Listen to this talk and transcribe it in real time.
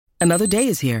Another day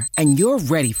is here, and you're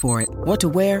ready for it. What to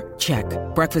wear? Check.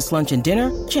 Breakfast, lunch, and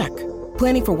dinner? Check.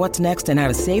 Planning for what's next and how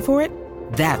to save for it?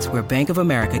 That's where Bank of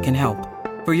America can help.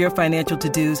 For your financial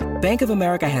to-dos, Bank of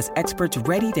America has experts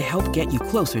ready to help get you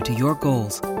closer to your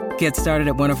goals. Get started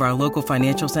at one of our local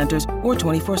financial centers or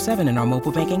 24/7 in our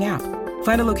mobile banking app.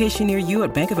 Find a location near you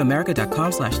at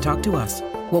bankofamerica.com/talktous.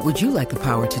 What would you like the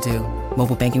power to do?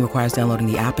 Mobile banking requires downloading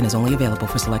the app and is only available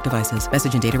for select devices.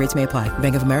 Message and data rates may apply.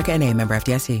 Bank of America N.A., member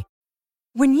FDIC.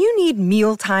 When you need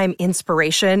mealtime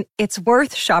inspiration, it's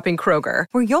worth shopping Kroger,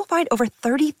 where you'll find over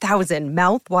 30,000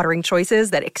 mouth-watering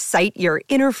choices that excite your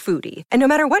inner foodie. And no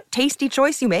matter what tasty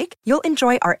choice you make, you'll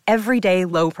enjoy our everyday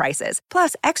low prices,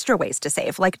 plus extra ways to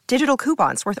save, like digital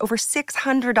coupons worth over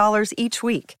 $600 each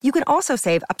week. You can also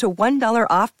save up to $1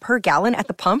 off per gallon at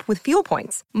the pump with fuel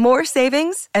points. More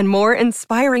savings and more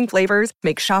inspiring flavors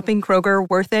make shopping Kroger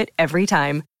worth it every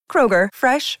time. Kroger,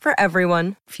 fresh for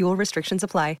everyone. Fuel restrictions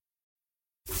apply.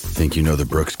 Think you know the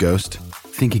Brooks Ghost?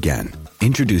 Think again.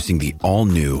 Introducing the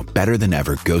all-new,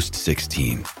 better-than-ever Ghost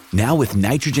 16. Now with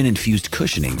nitrogen-infused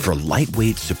cushioning for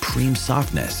lightweight, supreme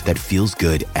softness that feels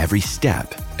good every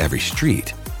step, every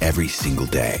street, every single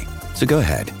day. So go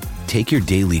ahead, take your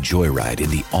daily joyride in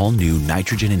the all-new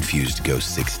nitrogen-infused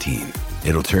Ghost 16.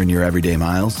 It'll turn your everyday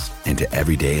miles into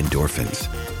everyday endorphins.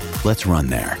 Let's run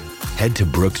there. Head to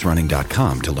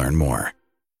brooksrunning.com to learn more.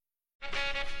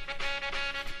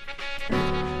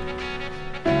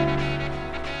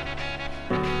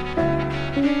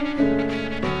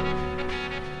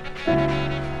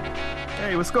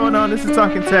 What's going on? This is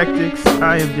Talking Tactics.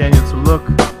 I am Daniel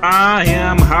Tuluk. I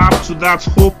am half to that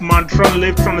hope man, trying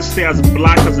to stay as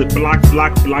black as a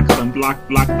blacker than black.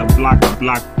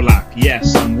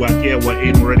 Yes, and we're here, we're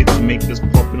in, ready to make this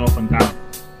popping up and down.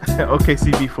 Okay,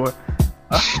 CB4.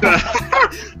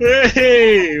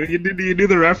 Hey, you did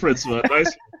the reference, man.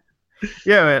 Nice.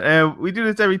 Yeah, man. And we do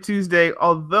this every Tuesday,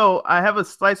 although I have a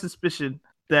slight suspicion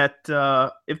that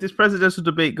if this presidential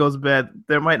debate goes bad,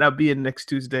 there might not be a next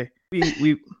Tuesday.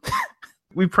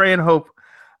 We pray and hope.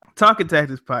 Talking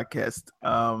Tactics podcast.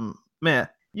 Man,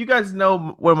 you guys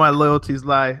know where my loyalties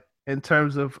lie in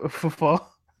terms of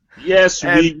football. Yes,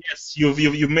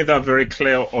 you've made that very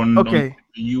clear on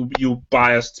you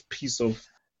biased piece of.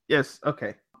 Yes,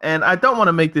 okay. And I don't want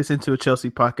to make this into a Chelsea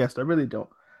podcast. I really don't.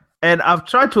 And I've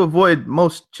tried to avoid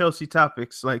most Chelsea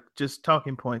topics, like just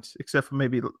talking points, except for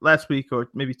maybe last week or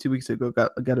maybe 2 weeks ago,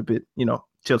 got a bit,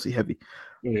 Chelsea heavy.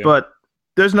 Yeah. But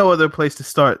there's no other place to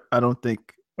start, I don't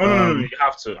think. No, you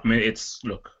have to. I mean,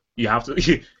 you have to.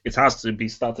 It has to be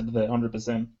started there,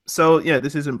 100%. So yeah,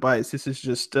 this isn't bias. This is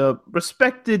just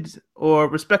respected or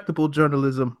respectable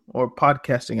journalism or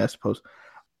podcasting, I suppose.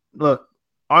 Look,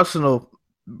 Arsenal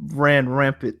ran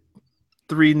rampant,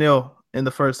 3-0 in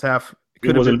the first half.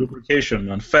 It was a lubrication,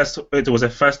 man. It was a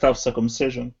first half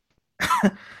circumcision.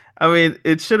 I mean,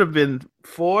 it should have been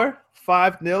 4-5-0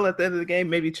 at the end of the game.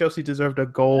 Maybe Chelsea deserved a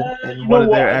goal in one of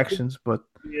their actions, but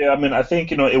yeah, I mean, I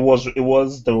think it was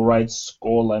the right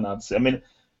scoreline, I'd say. I mean,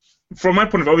 from my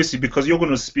point of view, obviously, because you're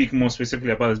going to speak more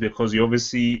specifically about this because you're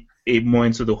obviously more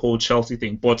into the whole Chelsea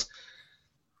thing. But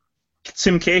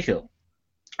Tim Cahill,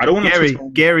 I don't want to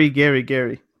Gary.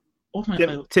 Oh my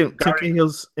God. Tim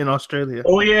Cahill's in Australia.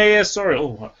 Oh yeah. Sorry.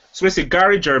 Oh, so basically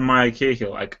Gary Jeremiah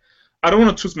Cahill. Like, I don't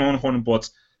want to toot my own horn, but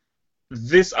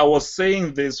I was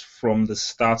saying this from the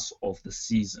start of the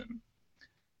season.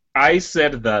 I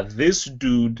said that this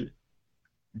dude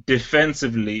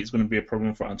defensively is going to be a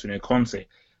problem for Antonio Conte.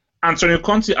 Antonio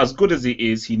Conte, as good as he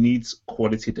is, he needs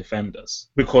quality defenders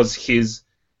because his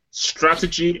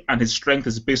strategy and his strength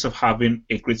is based off having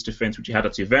a great defense, which he had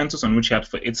at Juventus and which he had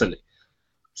for Italy.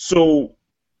 So,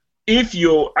 if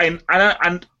you're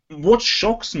and what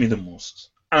shocks me the most,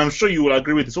 and I'm sure you will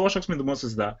agree with this, what shocks me the most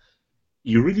is that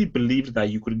you really believed that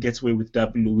you could get away with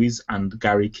David Luiz and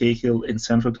Gary Cahill in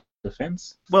central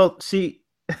defense? Well, see,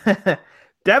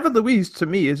 David Luiz to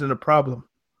me isn't a problem.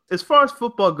 As far as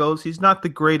football goes, he's not the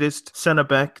greatest center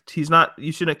back. He's not.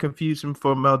 You shouldn't confuse him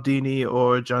for Maldini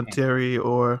or John Terry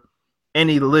or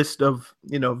any list of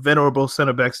venerable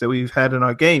center backs that we've had in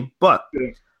our game. But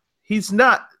he's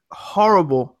not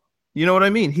horrible. You know what I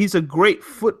mean? He's a great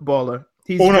footballer.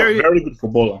 He's very good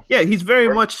footballer. Yeah, he's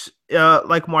very much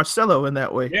like Marcelo in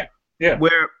that way. Yeah.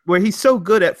 Where he's so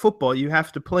good at football, you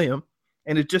have to play him,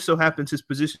 and it just so happens his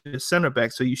position is center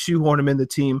back, so you shoehorn him in the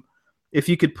team. If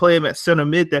you could play him at center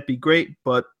mid, that'd be great,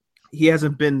 but he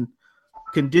hasn't been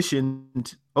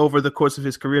conditioned over the course of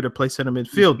his career to play center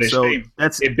midfield. So shame.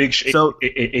 That's a big shame. So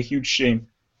a huge shame.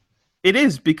 It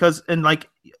is because, and like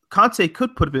Conte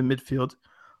could put him in midfield,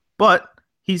 but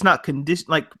he's not conditioned.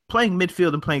 Like playing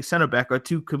midfield and playing center back are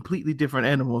two completely different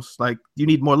animals. Like you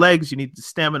need more legs, you need the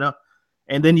stamina,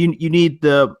 and then you need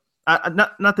the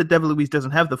not that David Luiz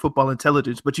doesn't have the football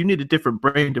intelligence, but you need a different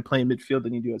brain to play in midfield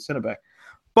than you do at center back.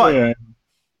 But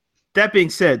that being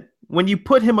said, when you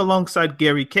put him alongside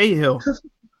Gary Cahill,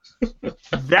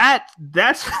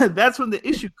 that's when the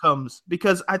issue comes,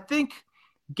 because I think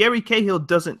Gary Cahill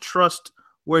doesn't trust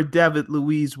where David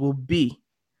Luiz will be.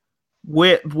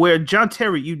 Where John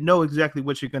Terry, you know exactly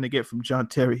what you're going to get from John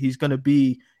Terry. He's going to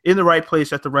be in the right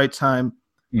place at the right time,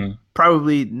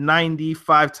 probably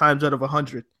 95 times out of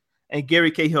 100. And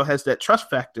Gary Cahill has that trust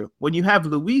factor. When you have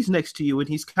Luiz next to you and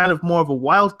he's kind of more of a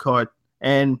wild card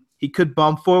and he could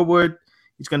bomb forward,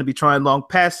 he's going to be trying long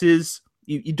passes.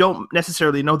 You don't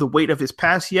necessarily know the weight of his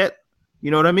pass yet.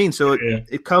 You know what I mean? So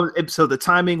it comes. So the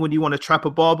timing when you want to trap a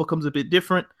ball becomes a bit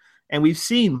different. And we've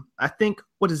seen, I think,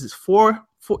 what is this, 3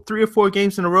 or 4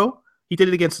 games in a row? He did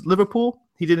it against Liverpool.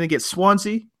 He did it against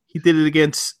Swansea. He did it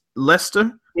against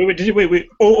Leicester. Wait.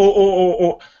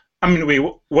 Oh. I mean, wait,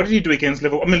 what did he do against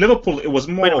Liverpool? I mean, Liverpool, it was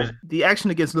more... The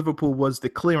action against Liverpool was the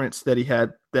clearance that he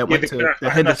had that went to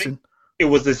Henderson. It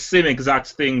was the same exact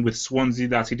thing with Swansea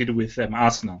that he did with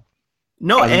Arsenal.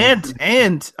 No,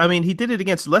 and I mean, he did it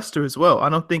against Leicester as well. I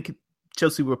don't think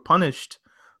Chelsea were punished,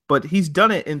 but he's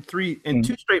done it in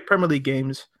 2 straight Premier League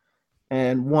games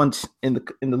and once in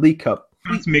the League Cup.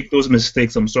 You can't make those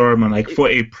mistakes. I'm sorry, man. Like, for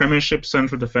a Premiership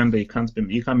central defender, you can't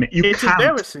It's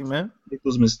embarrassing, man. Make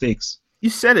those mistakes. You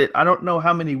said it. I don't know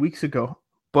how many weeks ago,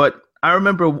 but I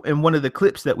remember in one of the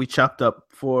clips that we chopped up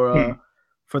for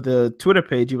the Twitter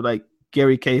page, you were like,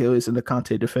 Gary Cahill isn't a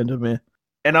Conte defender, man.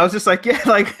 And I was just like, yeah,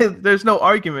 like there's no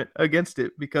argument against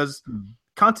it, because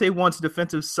Conte wants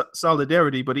defensive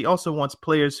solidarity, but he also wants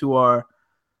players who are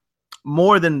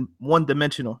more than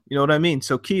one-dimensional. You know what I mean?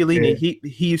 So Chiellini,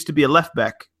 he used to be a left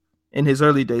back in his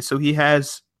early days, so he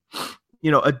has,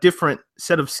 a different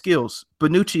set of skills.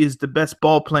 Bonucci is the best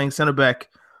ball-playing center back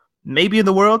maybe in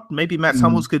the world. Maybe Mats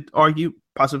Hummels could argue,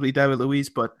 possibly David Luiz,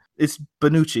 but it's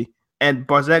Bonucci. And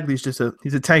Barzagli is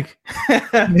he's a tank.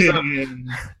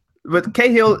 But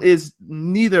Cahill is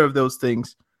neither of those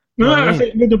things. I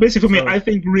think basically for me, I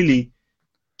think really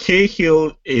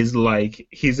Cahill is like,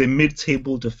 he's a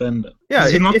mid-table defender. Yeah,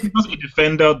 he's not a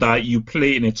defender that you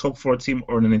play in a top 4 team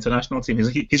or in an international team.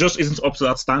 He just isn't up to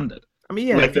that standard. I mean,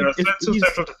 yeah, like there are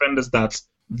central defenders that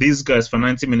these guys for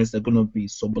 90 minutes they're gonna be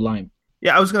sublime.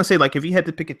 Yeah, I was gonna say, like, if you had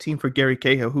to pick a team for Gary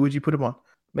Cahill, who would you put him on?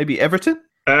 Maybe Everton.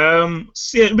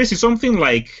 Basically something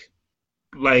like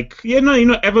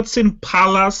Everton,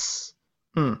 Palace,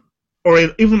 or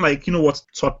even like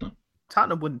Tottenham.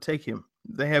 Tottenham wouldn't take him.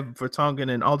 They have Vertonghen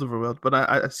and Alderweireld, but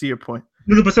I see your point.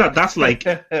 No, but that's like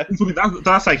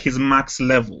that's like his max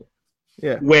level.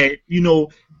 Yeah, where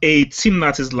a team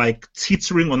that is like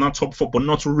teetering on that top 4, but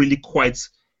not really quite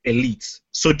elite.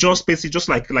 So just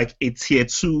like a tier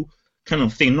 2 kind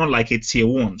of thing, not like a tier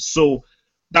 1. So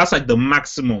that's like the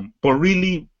maximum. But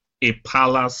really, a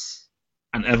Palace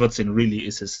and Everton really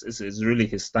is really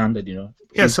his standard,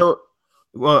 Yeah. So,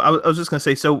 well, I was just gonna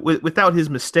say, so without his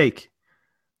mistake,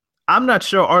 I'm not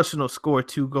sure Arsenal scored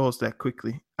 2 goals that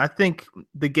quickly. I think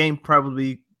the game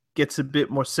probably gets a bit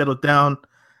more settled down.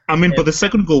 I mean, but the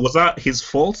second goal, was that his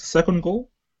fault? Second goal?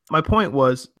 My point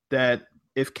was that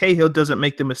if Cahill doesn't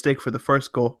make the mistake for the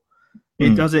first goal,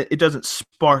 it doesn't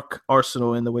spark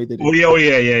Arsenal in the way that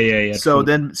it yeah. So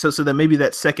then maybe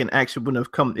that second action wouldn't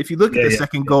have come. If you look at the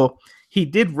second goal, he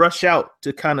did rush out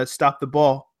to kind of stop the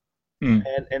ball, and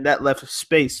that left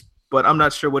space. But I'm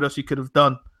not sure what else he could have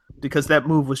done, because that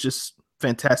move was just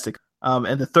fantastic.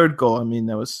 And the third goal, I mean,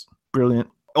 that was brilliant.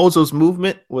 Ozil's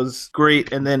movement was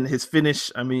great, and then his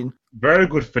finish, I mean... Very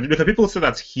good finish, because people say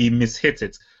that he mishit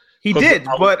it. He did,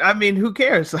 but I mean, who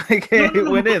cares? Like, it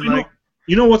went in.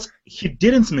 You know what? He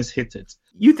didn't mishit it.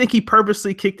 You think he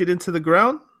purposely kicked it into the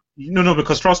ground? No,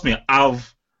 because trust me,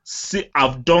 I've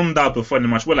done that before in the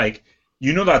match, where like,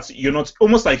 that you're not...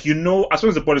 Almost like, as soon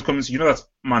as the ball is coming, that,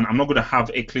 man, I'm not going to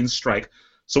have a clean strike.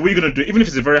 So what you're going to do, even if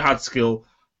it's a very hard skill,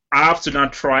 I have to now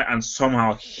try and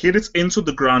somehow hit it into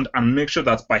the ground and make sure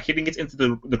that by hitting it into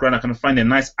the ground, I can find a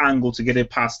nice angle to get it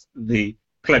past the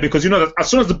player. Because that as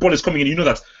soon as the ball is coming in,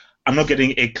 that I'm not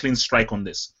getting a clean strike on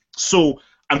this. So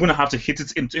I'm going to have to hit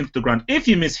it into the ground. If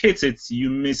you mishit it, you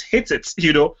mishit it,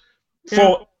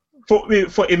 Yeah.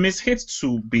 For a mishit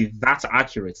to be that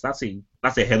accurate, that's a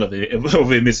hell of a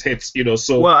mishit,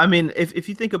 So well, I mean, if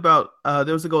you think about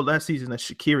there was a goal last season that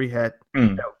Shaqiri had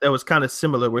that was kind of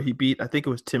similar, where he beat, I think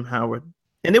it was Tim Howard,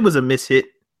 and it was a mishit.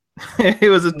 It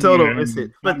was a total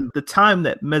mishit. But the time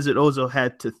that Mesut Ozil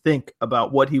had to think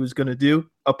about what he was going to do,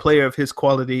 a player of his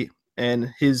quality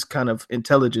and his kind of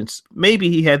intelligence, maybe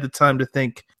he had the time to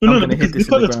think, No, I'm going to hit this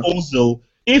in the because ground. it's Ozil.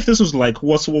 If this was like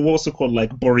what's it called,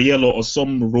 like Borriello or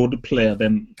some road player,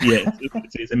 then yeah,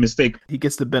 it's a mistake. He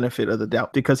gets the benefit of the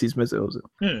doubt because he's Mr. Ozil.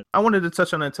 Yeah. I wanted to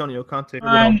touch on Antonio Conte.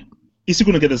 Is he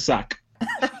going to get a sack?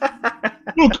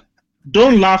 Look,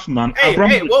 don't laugh, man. Hey,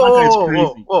 Abramovich,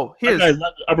 whoa.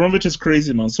 Abramovich is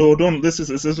crazy, man. So don't. This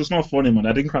is not funny, man.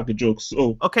 I didn't crack a joke.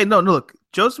 So okay, no, look,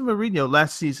 Jose Mourinho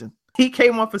last season, he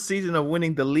came off a season of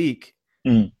winning the league,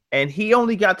 and he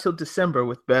only got till December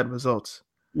with bad results.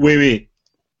 Wait.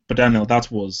 But Daniel, that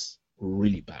was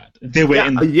really bad. They were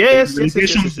in the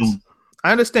relegation zone.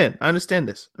 I understand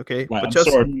this. Okay, like, but Chelsea,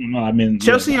 sorry. No, I mean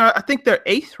Chelsea are. I think they're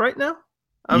 8th right now.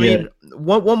 I mean,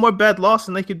 one more bad loss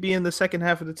and they could be in the second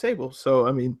half of the table. So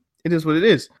I mean, it is what it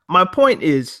is. My point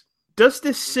is, does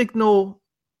this signal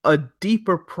a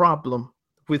deeper problem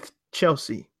with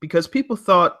Chelsea? Because people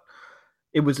thought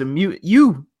it was a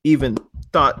You even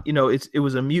thought, it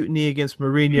was a mutiny against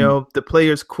Mourinho. The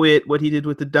players quit. What he did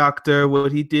with the doctor,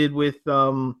 what he did with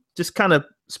just kind of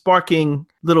sparking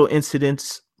little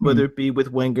incidents, whether it be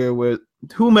with Wenger, with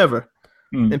whomever.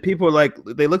 And people were like,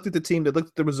 they looked at the team, they looked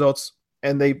at the results,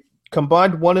 and they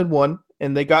combined 1 and 1,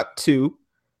 and they got 2.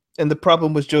 And the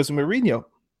problem was Jose Mourinho.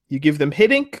 You give them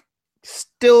hitting,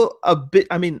 still a bit.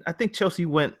 I mean, I think Chelsea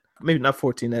went. Maybe not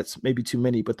 14, that's maybe too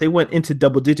many, but they went into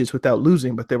double digits without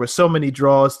losing. But there were so many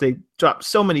draws. They dropped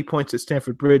so many points at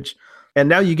Stamford Bridge. And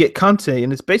now you get Conte,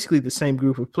 and it's basically the same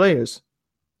group of players.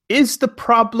 Is the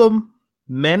problem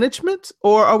management,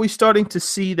 or are we starting to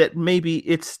see that maybe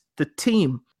it's the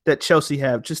team that Chelsea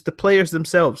have, just the players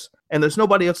themselves, and there's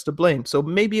nobody else to blame? So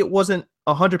maybe it wasn't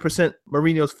 100%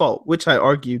 Mourinho's fault, which I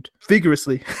argued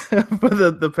vigorously for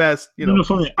the past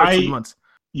 13 months.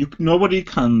 Nobody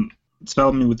can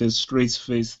tell me with a straight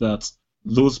face that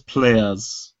those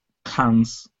players can't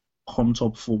come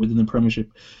top 4 within the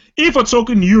Premiership. If we're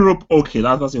talking Europe, okay,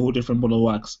 that's a whole different ball of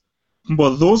wax.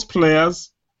 But those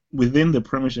players within the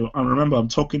Premiership, and remember, I'm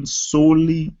talking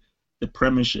solely the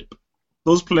Premiership.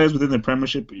 Those players within the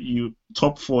Premiership,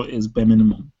 top 4 is bare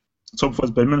minimum. Top 4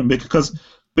 is bare minimum because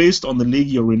based on the league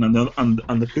you're in and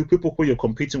the people who you're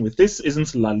competing with, this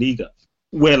isn't La Liga.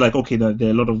 Where, like, okay, there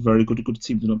are a lot of very good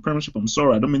teams in the Premiership. I'm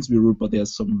sorry, I don't mean to be rude, but there are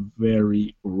some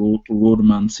very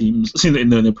roadman teams in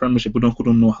the Premiership who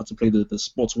don't know how to play the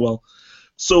sport well.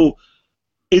 So,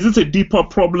 is it a deeper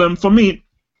problem? For me,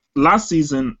 last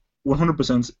season,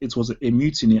 100% it was a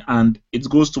mutiny, and it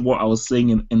goes to what I was saying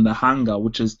in the hangar,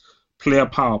 which is player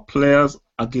power. Players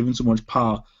are given too much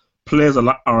power. Players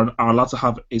are allowed to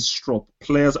have a strop.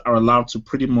 Players are allowed to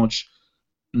pretty much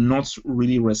not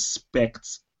really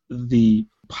respect the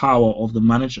power of the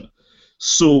manager.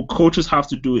 So coaches have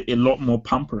to do a lot more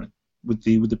pampering with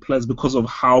the players because of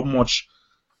how much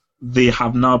they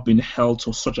have now been held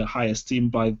to such a high esteem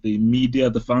by the media,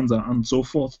 the fans, and so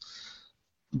forth.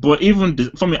 But even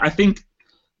for me, I think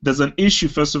there's an issue.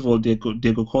 First of all,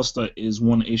 Diego Costa is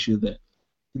one issue there.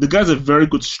 The guy's a very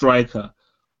good striker,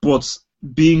 but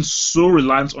being so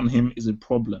reliant on him is a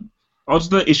problem.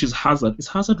 Other issue is Hazard. Is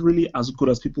Hazard really as good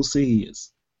as people say he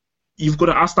is? You've got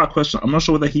to ask that question. I'm not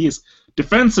sure whether he is.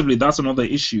 Defensively, that's another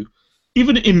issue.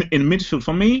 Even in midfield,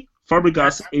 for me,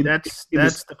 Fabregas...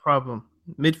 That's the problem.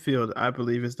 Midfield, I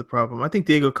believe, is the problem. I think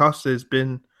Diego Costa has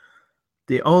been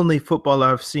the only footballer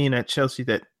I've seen at Chelsea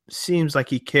that seems like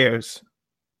he cares.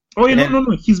 Oh, yeah, no.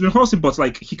 He's been hosting, but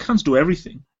like he can't do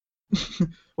everything.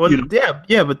 Well,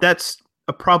 yeah, but that's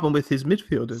a problem with his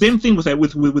midfielders. Same thing with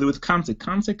Kante.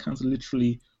 Kante can't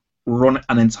literally run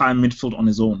an entire midfield on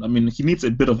his own. I mean, he needs a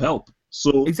bit of help.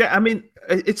 So exactly. I mean,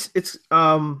 it's.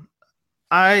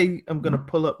 I am gonna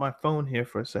pull up my phone here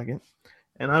for a second,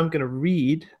 and I'm gonna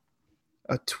read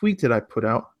a tweet that I put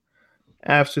out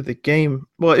after the game.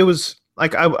 Well, it was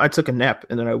like I took a nap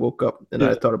and then I woke up and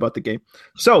I thought about the game.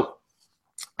 So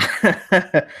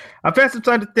I've had some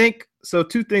time to think. So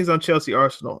 2 things on Chelsea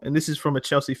Arsenal, and this is from a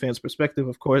Chelsea fan's perspective,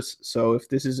 of course. So if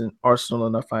this isn't Arsenal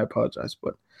enough, I apologize.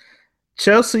 But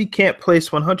Chelsea can't place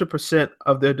 100%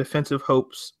 of their defensive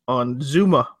hopes on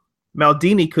Zuma.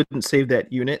 Maldini couldn't save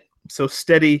that unit, so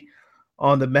steady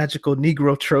on the magical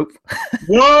Negro trope.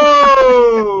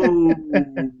 Whoa!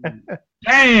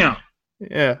 Damn!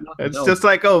 Yeah, it's just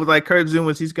like Kurt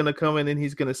Zuma's. He's gonna come in and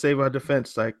he's gonna save our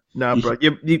defense. Like, nah, bro,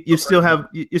 you're still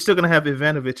gonna have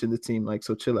Ivanovic in the team. Like,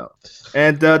 so chill out.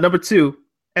 And number 2,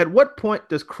 at what point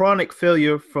does chronic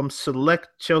failure from select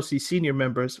Chelsea senior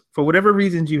members, for whatever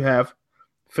reasons you have,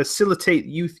 facilitate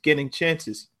youth getting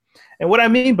chances? And what I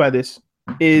mean by this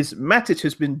is Matic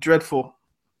has been dreadful.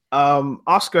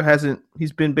 Oscar hasn't.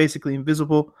 He's been basically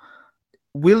invisible.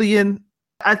 Willian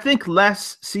I think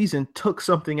last season took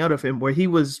something out of him where he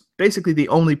was basically the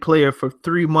only player for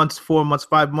 3 months, 4 months,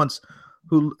 5 months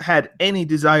who had any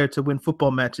desire to win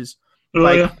football matches.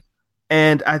 Yeah.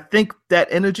 And I think that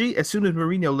energy, as soon as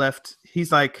Mourinho left,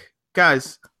 he's like,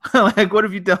 guys, like, what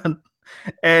have you done?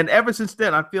 And ever since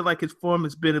then, I feel like his form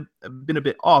has been a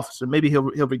bit off. So maybe he'll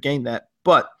regain that.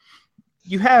 But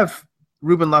you have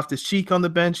Ruben Loftus-Cheek on the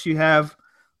bench. You have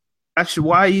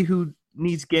Batshuayi, who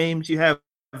needs games. You have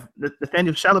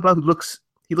Nathaniel Chalobah, who looked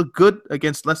good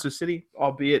against Leicester City,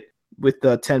 albeit with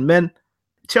 10 men.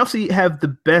 Chelsea have the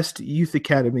best youth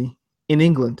academy in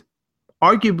England,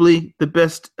 arguably the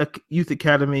best youth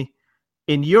academy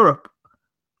in Europe.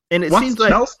 And it seems like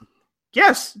Chelsea?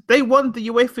 Yes, they won the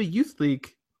UEFA Youth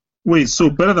League. Wait, so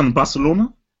better than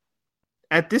Barcelona?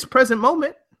 At this present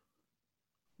moment,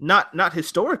 not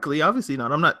historically, obviously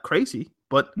not. I'm not crazy,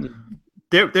 but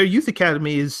their youth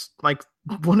academy is like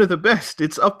one of the best.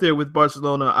 It's up there with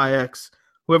Barcelona, Ajax,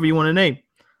 whoever you want to name.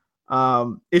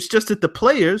 It's just that the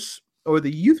players or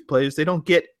the youth players, they don't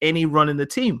get any run in the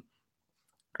team.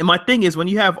 And my thing is, when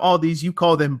you have all these, you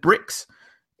call them bricks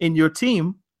in your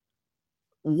team,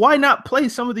 why not play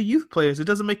some of the youth players? It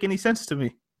doesn't make any sense to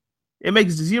me. It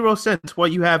makes zero sense why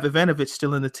you have Ivanovic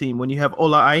still in the team when you have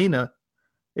Ola Aina.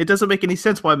 It doesn't make any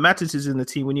sense why Matic is in the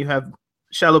team when you have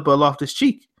Chalobah,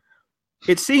 Loftus-Cheek.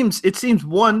 It seems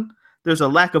one, there's a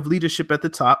lack of leadership at the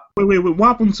top. Wait, what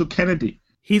happened to Kennedy?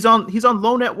 He's on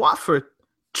loan at Watford.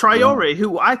 Traore,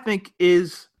 who I think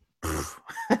is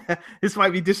this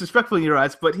might be disrespectful in your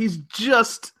eyes, but he's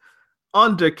just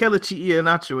under Kelechi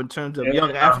Iheanacho in terms of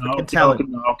young African talent.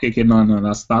 Okay, no,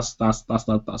 that's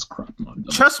crap. No.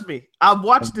 Trust me, I've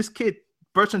watched this kid,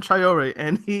 Bertrand Traore,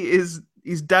 and he's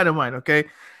dynamite, okay?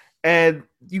 And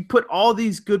you put all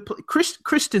these good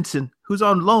Christensen, who's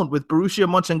on loan with Borussia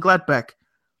Mönchengladbach.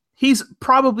 He's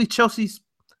probably Chelsea's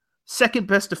second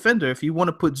best defender. If you want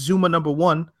to put Zuma number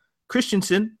 1,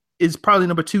 Christensen is probably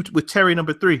number 2 with Terry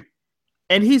number 3.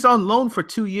 And he's on loan for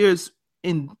 2 years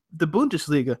in the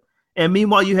Bundesliga. And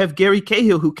meanwhile, you have Gary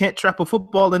Cahill, who can't trap a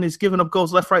football and is giving up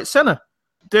goals left, right, center.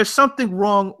 There's something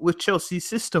wrong with Chelsea's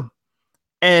system.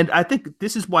 And I think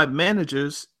this is why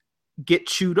managers get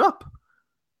chewed up.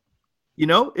 You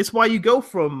know, it's why you go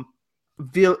from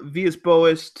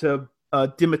Villas-Boas to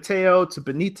Di Matteo to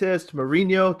Benitez to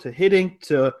Mourinho to Hiddink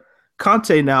to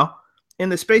Conte now in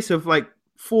the space of like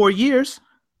 4 years.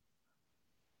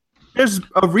 There's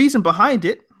a reason behind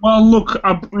it. Well, look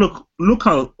at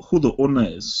who the owner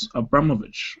is,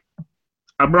 Abramovich.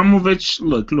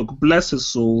 Look, bless his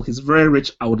soul. He's very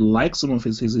rich. I would like some of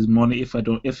his money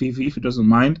if he doesn't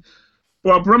mind.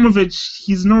 But Abramovich,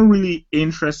 he's not really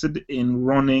interested in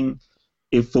running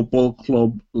a football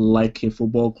club like a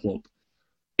football club.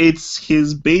 It's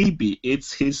his baby.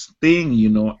 It's his thing, you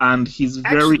know, and he's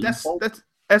very. Actually,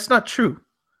 that's not true.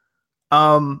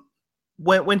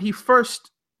 When he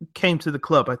first came to the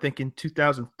club, I think in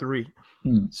 2003.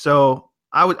 So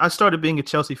I started being a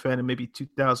Chelsea fan in maybe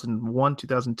 2001,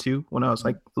 2002 when I was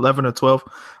like 11 or 12.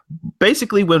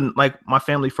 Basically when like my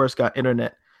family first got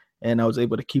internet and I was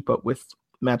able to keep up with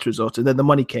match results, and then the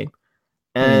money came.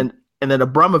 And then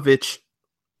Abramovich,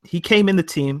 he came in the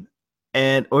team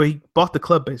or he bought the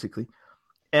club basically.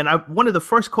 And one of the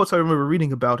first quotes I remember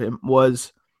reading about him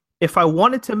was, if I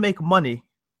wanted to make money,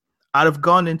 I'd have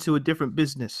gone into a different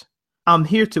business. I'm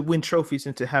here to win trophies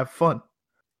and to have fun.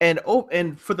 And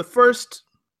for the first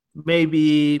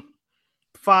maybe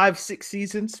 5-6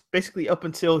 seasons, basically up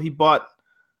until he bought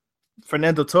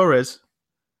Fernando Torres,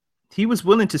 he was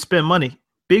willing to spend money,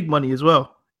 big money as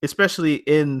well, especially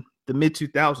in the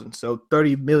mid-2000s. So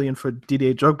 30 million for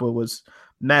Didier Drogba was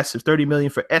massive. 30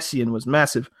 million for Essien was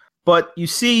massive. But you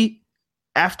see,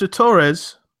 after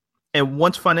Torres and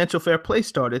once financial fair play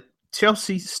started,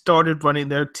 Chelsea started running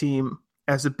their team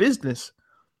as a business.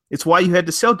 It's why you had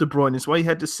to sell De Bruyne. It's why you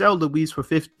had to sell Luiz for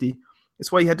 50.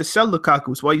 It's why you had to sell Lukaku.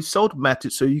 It's why you sold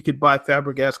Matic so you could buy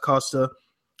Fabregas, Costa,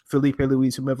 Felipe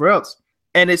Luis, whomever else.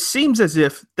 And it seems as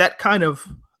if that kind of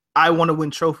I want to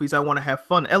win trophies, I want to have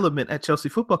fun element at Chelsea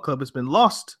Football Club has been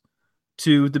lost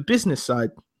to the business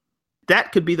side.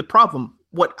 That could be the problem.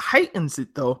 What heightens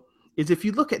it, though, is if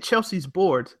you look at Chelsea's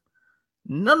board,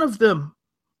 none of them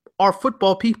are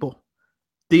football people.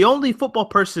 The only football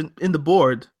person in the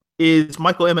board is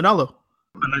Michael Emenalo.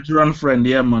 A Nigerian friend,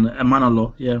 yeah, man.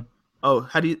 Emanalo, yeah. Oh,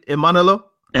 how do you... Emanalo?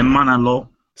 Emanalo.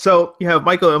 So you have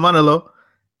Michael Emanalo,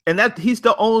 and he's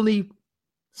the only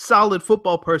solid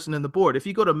football person in the board. If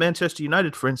you go to Manchester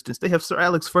United, for instance, they have Sir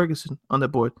Alex Ferguson on their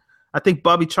board. I think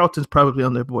Bobby Charlton's probably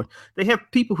on their board. They have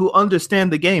people who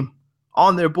understand the game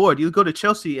on their board. You go to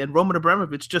Chelsea, and Roman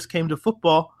Abramovich just came to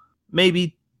football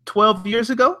maybe 12 years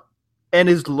ago. and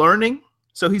is learning.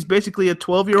 So he's basically a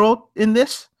 12-year-old in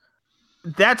this.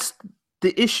 That's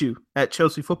the issue at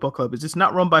Chelsea Football Club, is it's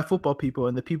not run by football people,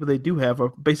 and the people they do have are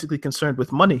basically concerned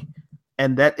with money,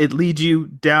 and that it leads you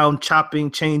down chopping,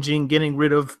 changing, getting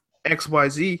rid of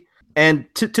XYZ. And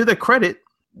to their credit,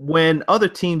 when other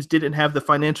teams didn't have the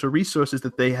financial resources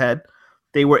that they had,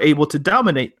 they were able to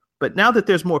dominate. But now that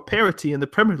there's more parity in the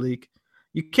Premier League,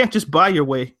 you can't just buy your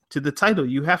way to the title.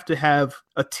 You have to have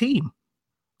a team.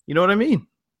 You know what I mean?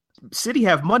 City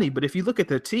have money, but if you look at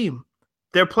their team,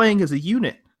 they're playing as a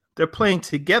unit. They're playing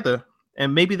together.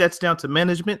 And maybe that's down to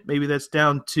management. Maybe that's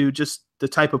down to just the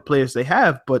type of players they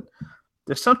have. But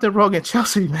there's something wrong at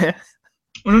Chelsea, man.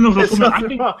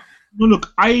 No,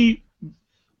 I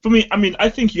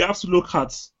think you have to look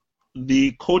at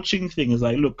the coaching thing. Is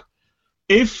like, look,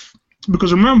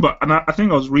 because remember, and I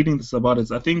think I was reading this about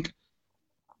it. I think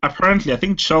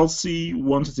Chelsea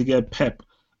wanted to get Pep,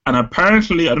 and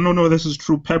apparently, I don't know if this is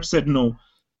true. Pep said no.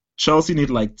 Chelsea need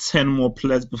like 10 more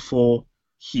players before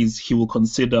he will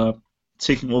consider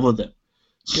taking over them.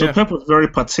 So yeah. Pep was very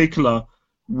particular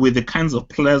with the kinds of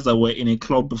players that were in a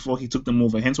club before he took them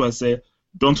over. Hence why I say,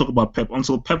 don't talk about Pep.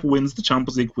 Until Pep wins the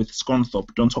Champions League with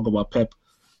Scunthorpe, don't talk about Pep.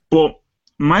 But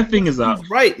my thing is that...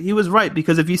 He was right,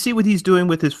 because if you see what he's doing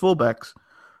with his fullbacks,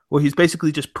 where he's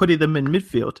basically just putting them in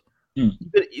midfield,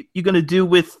 you're going to do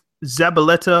with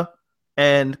Zabaleta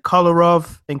and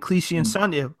Kolarov and Clichy and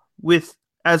Sanya with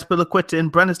Azpilicueta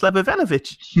and Branislav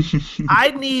Ivanovic.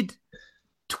 I need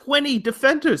 20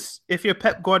 defenders if you're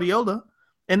Pep Guardiola.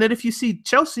 And then if you see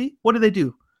Chelsea, what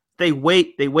do? They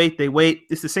wait.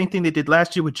 It's the same thing they did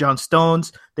last year with John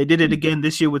Stones. They did it again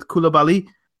this year with Koulibaly.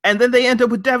 And then they end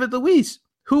up with David Luiz,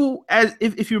 who,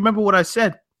 if you remember what I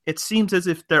said, it seems as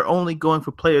if they're only going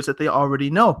for players that they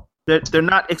already know. They're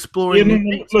not exploring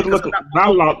new things. Look,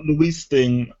 that Luiz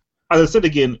thing, as I said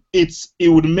again, it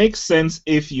would make sense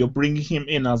if you're bringing him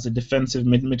in as a defensive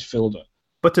midfielder.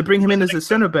 But to bring him in as a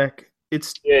centre back,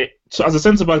 so as a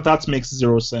centre back, that makes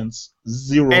zero sense.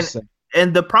 Sense.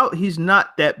 And the problem, he's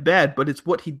not that bad, but it's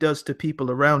what he does to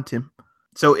people around him.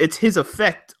 So it's his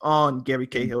effect on Gary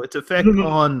Cahill. It's effect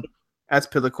on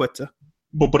Azpilicueta.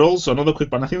 But also another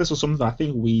quick one. I think this was something that I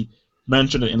think we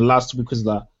mentioned in last week, is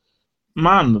that,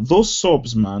 man, those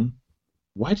subs, man,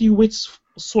 why do you wait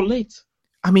so late?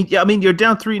 I mean, you're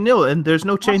down 3-0 and there's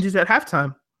no changes at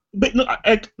halftime. But no,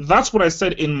 that's what I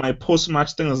said in my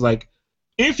post-match thing. Is like,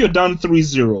 if you're down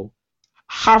 3-0,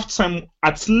 halftime,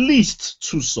 at least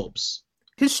 2 subs.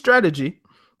 His strategy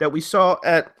that we saw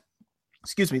at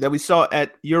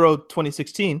Euro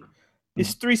 2016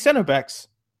 is 3 center backs.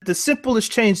 The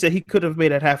simplest change that he could have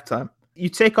made at halftime. You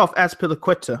take off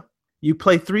Azpilicueta. You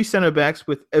play 3 center backs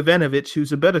with Ivanovic,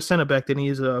 who's a better center back than he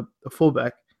is a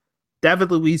fullback.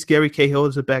 David Luiz, Gary Cahill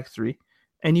is a back 3.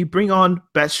 And you bring on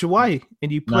Batshuayi,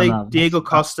 and you play Diego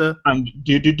Costa. And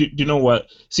do you know what?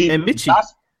 See, and Michi.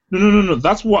 No.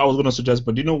 That's what I was going to suggest.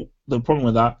 But do you know the problem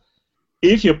with that?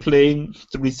 If you're playing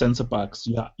 3 centre backs,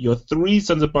 your 3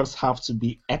 centre backs have to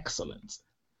be excellent.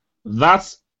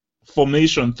 That's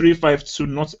formation 3-5-2.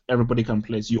 Not everybody can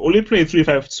play. So you only play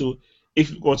 3-5-2 if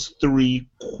you've got 3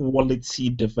 quality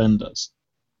defenders.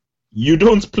 You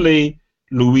don't play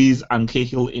Luiz and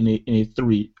Cahill in a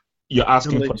 3. You're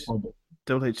asking for trouble.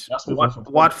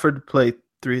 Watford play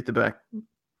 3 at the back.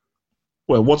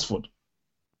 Well, Watford.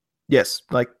 Yes,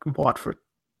 like Watford.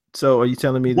 So are you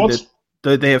telling me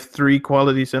that they have 3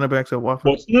 quality centre backs at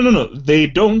Watford? No, they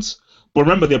don't. But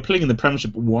remember, they're playing in the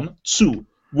Premiership. 1, 2.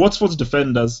 Watford's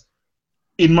defenders,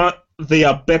 they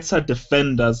are better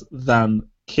defenders than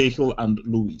Cahill and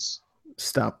Luiz.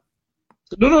 Stop.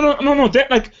 No. They're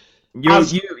like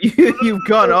you've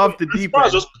gone off the deep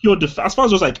end. As far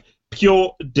as just like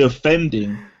pure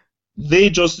defending, they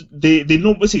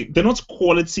know. See, they're not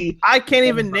quality. I can't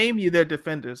even name you their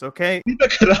defenders. Okay. Neither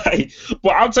can I.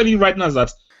 But I'm telling you right now is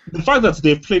that the fact that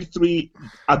they've played 3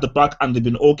 at the back and they've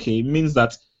been okay means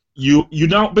that you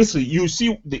now basically you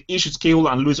see the issues Cahill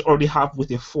and Luiz already have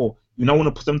with a 4. You now want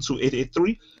to put them to a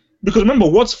 3, because remember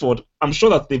Watford, I'm sure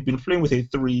that they've been playing with a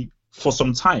 3 for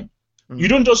some time. You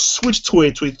don't just switch to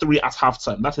a 3 at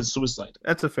halftime. That is suicide.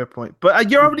 That's a fair point. But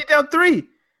you're already down 3.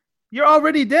 You're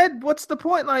already dead. What's the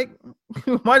point? Like,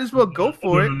 you might as well go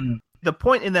for it. The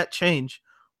point in that change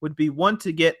would be, 1,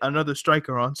 to get another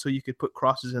striker on so you could put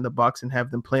crosses in the box and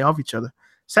have them play off each other.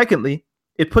 Secondly,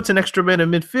 it puts an extra man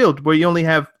in midfield where you only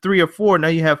have 3 or 4. Now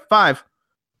you have 5.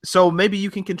 So maybe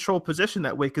you can control possession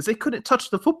that way, because they couldn't touch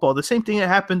the football. The same thing that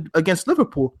happened against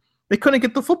Liverpool. They couldn't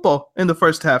get the football in the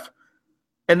first half.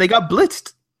 And they got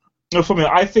blitzed. No, for me,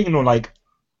 I think,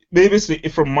 basically,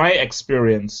 from my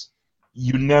experience,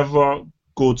 you never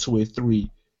go to a 3.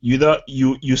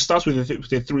 You start with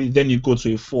a 3, then you go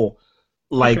to a 4.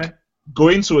 Like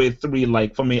going to a 3,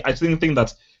 like for me, I think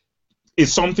that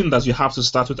it's something that you have to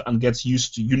start with and get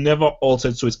used to. You never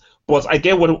alter to it. But I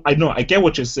get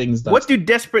what you're saying is that. What do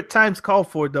desperate times call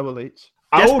for, Double H?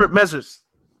 Desperate measures.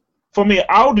 For me,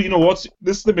 how do you know what?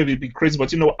 This may be crazy,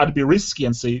 but I'd be risky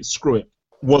and say screw it.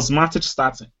 Was Matic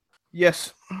starting?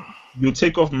 Yes. You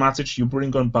take off Matic, you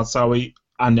bring on Batshuayi,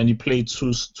 and then you play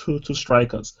two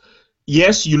strikers.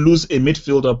 Yes, you lose a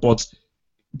midfielder, but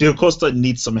Del Costa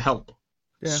needs some help.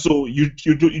 Yeah. So you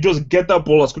just get that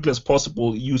ball as quickly as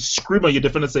possible. You scream at your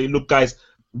defender and say, look, guys,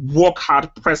 work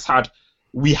hard, press hard.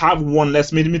 We have one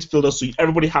less midfielder, so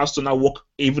everybody has to now work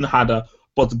even harder.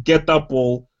 But get that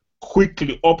ball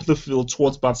quickly up the field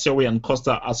towards Batshuayi and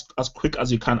Costa as quick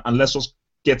as you can, and let's just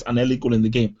get an early goal in the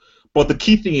game. But the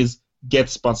key thing is get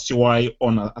Batshuayi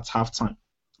on at halftime.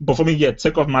 But for me,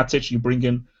 take off Matic, you bring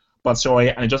in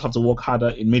Batshuayi, and you just have to work harder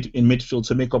in midfield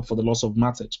to make up for the loss of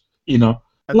Matic.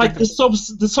 Like the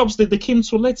subs they came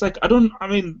too late. Like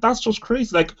that's just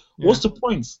crazy. Like what's the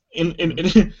point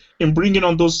in bringing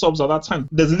on those subs at that time?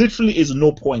 There literally is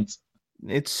no point.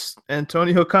 It's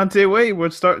Antonio Conte way we're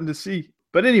starting to see.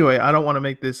 But anyway, I don't want to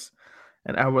make this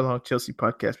an hour-long Chelsea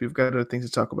podcast. We've got other things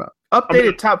to talk about.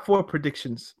 Updated top 4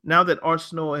 predictions. Now that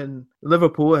Arsenal and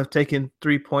Liverpool have taken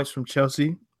 3 points from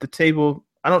Chelsea, the table,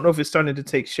 I don't know if it's starting to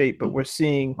take shape, but we're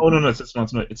seeing... Oh, no, it's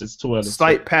not. It's too early.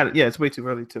 Slight pattern. Yeah, it's way too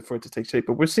early for it to take shape.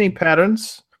 But we're seeing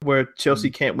patterns where Chelsea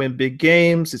can't win big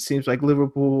games. It seems like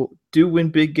Liverpool do win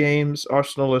big games.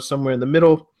 Arsenal are somewhere in the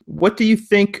middle. What do you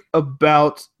think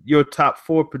about your top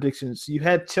 4 predictions? You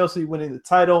had Chelsea winning the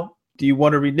title. Do you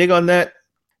want to renege on that?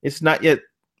 It's not yet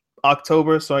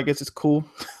October, so I guess it's cool.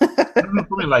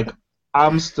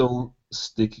 I'm still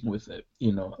sticking with it.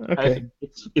 Okay. I think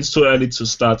it's too early to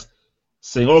start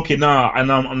saying, okay,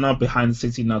 I'm not behind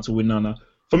City now to win now.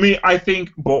 For me, I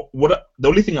think, but the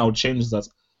only thing I would change is that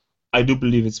I do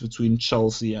believe it's between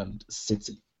Chelsea and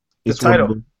City. The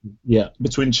title.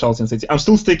 Between Chelsea and City. I'm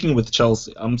still sticking with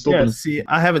Chelsea. See,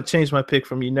 I haven't changed my pick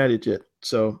from United yet,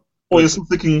 so. Oh, you're still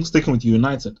sticking with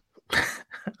United.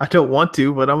 I don't want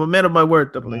to, but I'm a man of my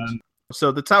word, Double H.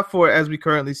 So the top 4, as we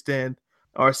currently stand,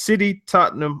 are City,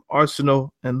 Tottenham, Arsenal,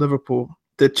 and Liverpool.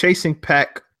 The chasing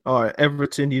pack are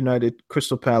Everton, United,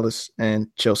 Crystal Palace, and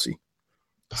Chelsea.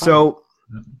 So,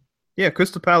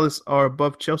 Crystal Palace are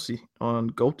above Chelsea on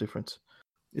goal difference.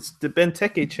 It's the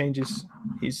Benteke changes.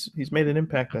 He's made an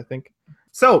impact, I think.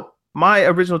 So my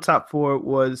original top 4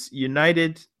 was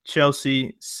United,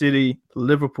 Chelsea, City,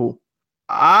 Liverpool.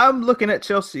 I'm looking at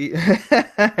Chelsea,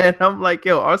 and I'm like,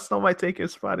 Arsenal might take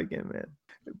his spot again, man.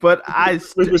 But you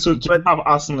have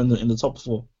Arsenal in the top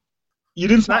 4. You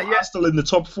didn't have Arsenal in the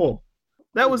top 4.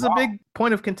 That was a big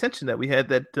point of contention that we had,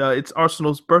 that it's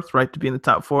Arsenal's birthright to be in the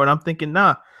top 4, and I'm thinking,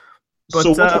 nah. But,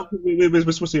 so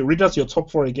read out your top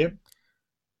 4 again.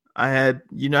 I had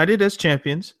United as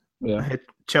champions. Yeah. I had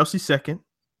Chelsea 2nd,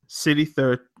 City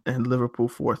 3rd, and Liverpool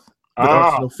 4th. With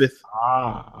Arsenal 5th.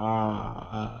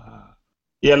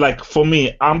 Yeah, like for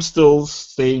me, I'm still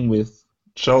staying with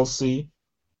Chelsea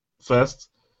 1st,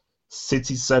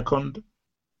 City 2nd,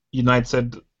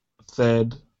 United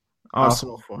 3rd,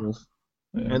 Arsenal 4th.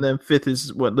 Yeah. And then 5th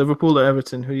is what, Liverpool or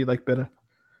Everton? Who do you like better?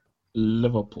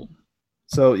 Liverpool.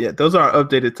 So those are our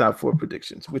updated top 4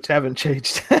 predictions, which haven't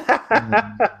changed.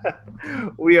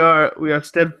 We are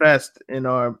steadfast in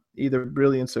our either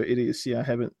brilliance or idiocy. I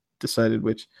haven't decided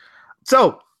which.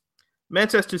 So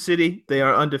Manchester City, they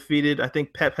are undefeated. I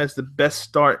think Pep has the best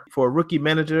start for a rookie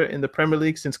manager in the Premier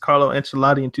League since Carlo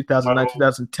Ancelotti in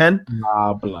 2009-2010.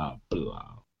 Blah, blah,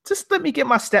 blah. Just let me get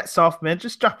my stats off, man.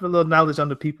 Just dropping a little knowledge on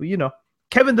the people,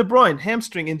 Kevin De Bruyne,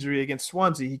 hamstring injury against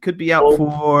Swansea. He could be out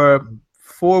for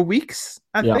 4 weeks,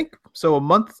 I think. So a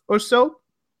month or so.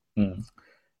 Mm.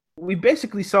 We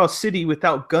basically saw City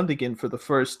without Gundogan for the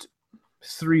first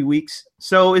 3 weeks.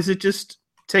 So is it just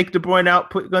take De Bruyne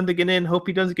out, put Gundogan in, hope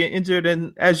he doesn't get injured,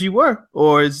 and as you were?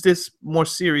 Or is this more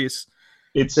serious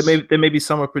than maybe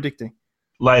some are predicting?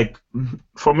 Like,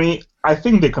 for me, I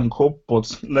think they can cope, but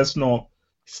let's not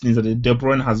sneeze at it. De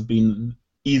Bruyne has been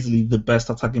easily the best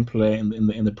attacking player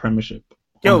in the Premiership.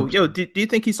 Do you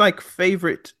think he's like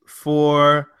favorite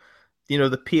for,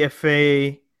 the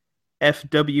PFA,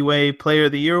 FWA Player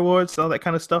of the Year awards, all that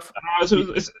kind of stuff?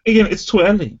 It's too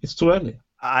early. It's too early.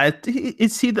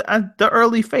 Is he the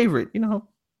early favorite? Oh,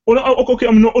 no, okay.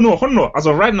 No. As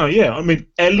of right now, yeah. I mean,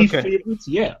 early favorites,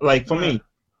 yeah. Like for me,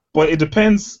 but it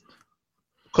depends.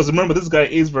 Because remember, this guy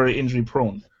is very injury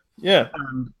prone. Yeah.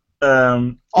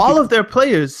 And, all of their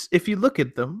players, if you look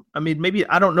at them, I mean, maybe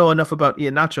I don't know enough about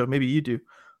Iheanacho. Maybe you do,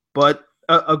 but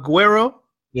Aguero,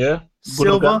 yeah,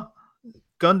 Silva,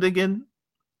 Gundogan,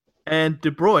 and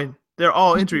De Bruyne. They're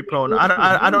all injury prone.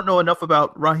 I don't know enough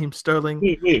about Raheem Sterling.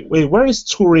 Wait. Where is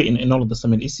Toure in all of this? I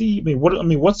mean, is he?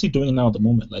 What's he doing now at the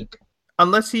moment? Like,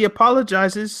 unless he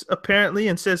apologizes apparently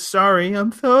and says sorry,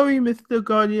 I'm sorry, Mr.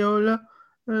 Guardiola,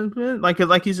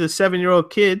 like he's a 7-year-old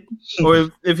kid,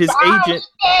 or if his agent.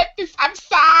 I'm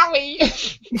sorry.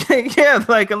 Yeah,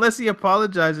 like unless he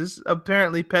apologizes,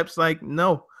 apparently Pep's like,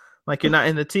 no, like you're not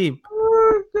in the team.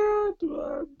 Oh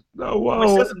God,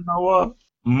 man.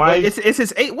 No. It's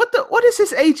his what is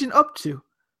his agent up to?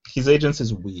 His agent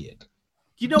is weird.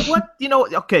 You know what?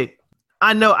 Okay.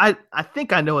 I know I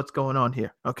think I know what's going on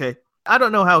here. Okay. I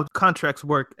don't know how contracts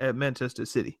work at Manchester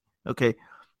City. Okay.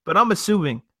 But I'm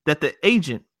assuming that the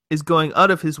agent is going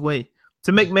out of his way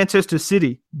to make Manchester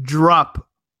City drop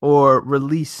or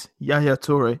release Yaya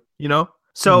Toure,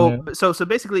 So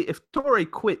basically if Toure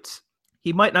quits,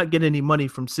 he might not get any money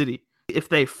from City. If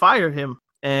they fire him,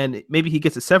 and maybe he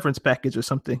gets a severance package or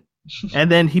something, and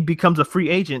then he becomes a free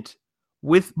agent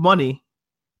with money,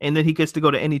 and then he gets to go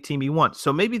to any team he wants.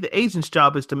 So maybe the agent's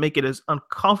job is to make it as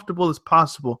uncomfortable as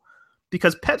possible,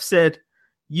 because Pep said,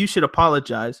 you should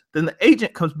apologize. Then the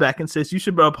agent comes back and says, you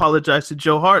should apologize to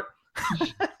Joe Hart.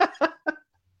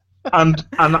 and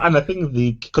I think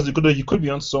because you could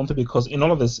be on something, because in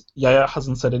all of this, Yaya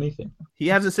hasn't said anything. He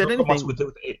hasn't said anything.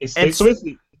 So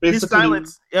basically, his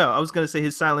silence. Yeah, I was going to say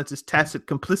his silence is tacit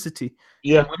complicity.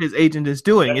 Yeah, in what his agent is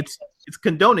doing, it's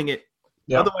condoning it.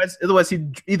 Yeah. Otherwise,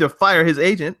 he'd either fire his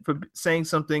agent for saying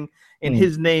something in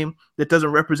his name that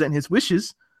doesn't represent his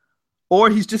wishes, or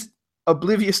he's just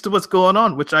oblivious to what's going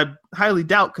on, which I highly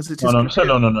doubt, because it's no.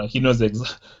 He knows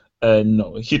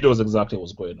he knows exactly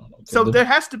what's going on. Okay? So there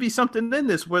has to be something in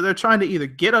this where they're trying to either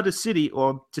get out of City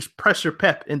or just pressure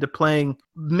Pep into playing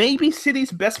maybe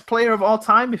City's best player of all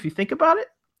time. If you think about it,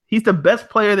 he's the best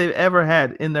player they've ever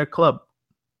had in their club.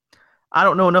 I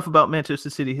don't know enough about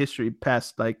Manchester City history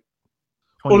past like.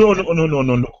 No.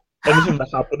 Anything that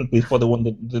happened before they won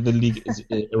the league is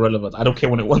irrelevant. I don't care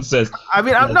what anyone says. I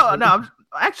mean,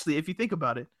 actually, if you think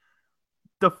about it,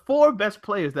 the 4 best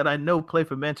players that I know play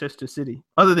for Manchester City,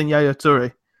 other than Yaya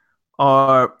Toure,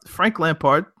 are Frank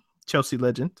Lampard, Chelsea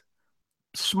legend,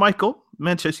 Schmeichel,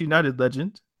 Manchester United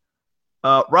legend,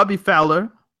 Robbie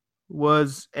Fowler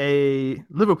was a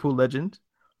Liverpool legend,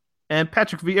 and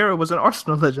Patrick Vieira was an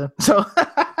Arsenal legend. So,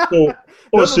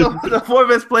 those are the 4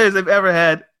 best players they've ever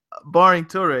had, barring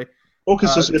Toure. Okay,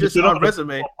 so just you're on not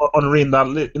resume. Henry in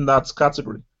that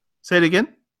category. Say it again.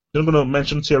 You're not going to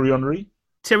mention Thierry Henry?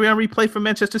 Thierry Henry played for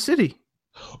Manchester City.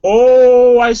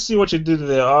 Oh, I see what you did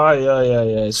there.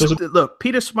 Yeah. So look,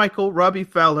 Peter Schmeichel, Robbie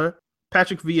Fowler,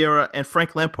 Patrick Vieira, and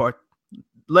Frank Lampard,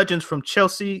 legends from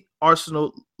Chelsea,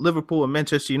 Arsenal, Liverpool, and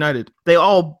Manchester United. They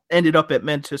all ended up at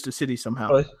Manchester City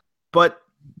somehow. But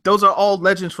those are all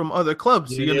legends from other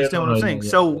clubs. You understand what I'm saying?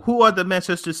 So who are the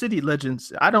Manchester City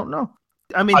legends? I don't know.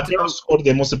 I mean, they scored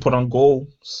their most important goal.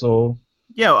 So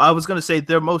yeah, I was gonna say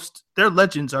their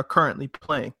legends are currently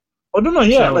playing. Oh no,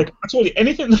 yeah, so, like I told you,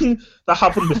 anything that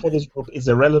happened before this group is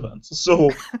irrelevant. So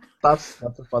that's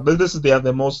fun. This is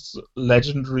the most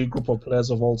legendary group of players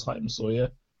of all time. So yeah.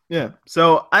 Yeah.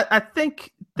 So I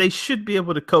think they should be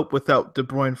able to cope without De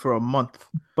Bruyne for a month.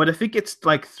 But if it gets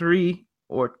like 3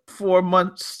 or 4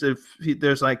 months, if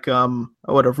there's like a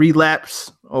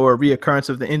relapse or a reoccurrence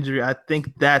of the injury, I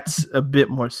think that's a bit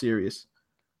more serious.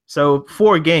 So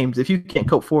 4 games, if you can't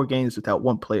cope 4 games without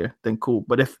one player, then cool.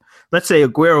 But if, let's say,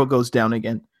 Aguero goes down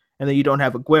again, and then you don't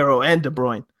have Aguero and De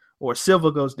Bruyne, or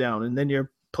Silva goes down, and then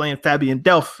you're playing Fabian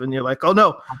Delph, and you're like, oh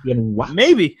no,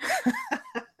 maybe.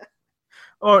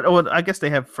 or I guess they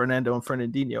have Fernando and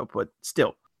Fernandinho, but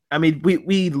still. I mean,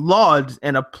 we laud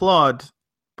and applaud,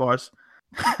 Bars,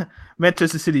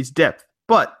 Manchester City's depth.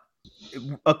 But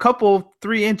a couple,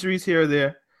 3 injuries here or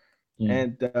there,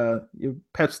 and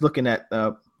Pep's looking at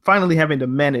finally having to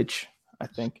manage, I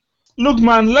think. Look,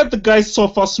 man, let the guy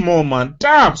suffer small, man.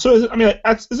 Damn. So, I mean,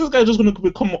 is this guy just going to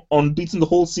become unbeaten the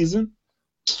whole season?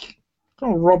 What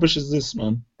kind of rubbish is this,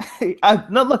 man?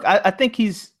 I think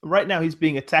right now he's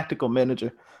being a tactical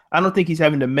manager. I don't think he's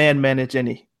having to manage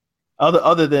any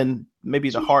other than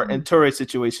maybe the Hart and Toure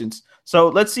situations. So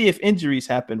let's see if injuries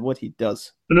happen, what he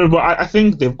does. No, but I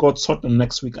think they've got Tottenham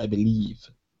next week, I believe.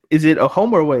 Is it a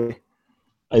home or away?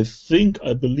 I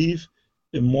believe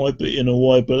it might be in a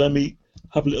way, but let me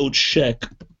have a little check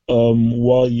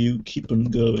while you keep on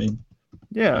going.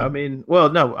 Yeah, I mean, well,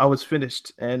 no, I was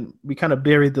finished, and we kind of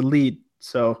buried the lead,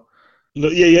 so...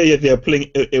 Yeah, they are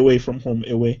playing away from home,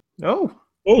 away. Oh,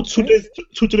 2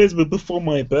 days before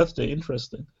my birthday,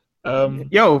 interesting. Are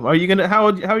you gonna? How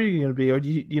are you gonna be? Or do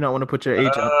you not want to put your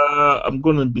age up? I'm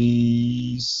gonna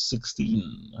be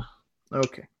 16.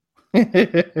 Okay.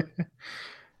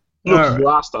 Look, All right. you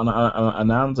asked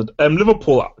and answered.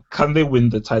 Liverpool, can they win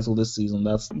the title this season?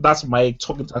 That's my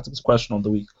talking tactics question of the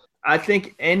week. I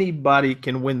think anybody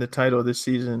can win the title this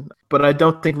season, but I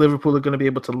don't think Liverpool are going to be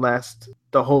able to last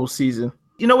the whole season.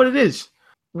 You know what it is?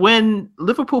 When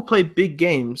Liverpool play big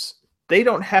games, they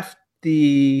don't have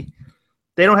to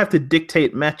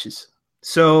dictate matches.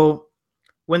 So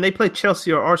when they play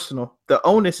Chelsea or Arsenal, the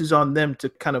onus is on them to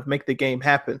kind of make the game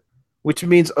happen, which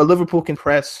means a Liverpool can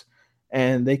press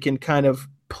and they can kind of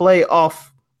play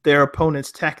off their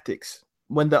opponent's tactics.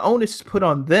 When the onus is put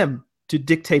on them to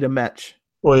dictate a match,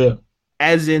 Oh yeah,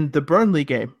 as in the Burnley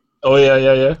game, oh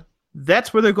yeah.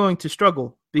 that's where they're going to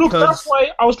struggle. Because Look, that's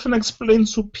why I was trying to explain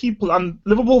to people, and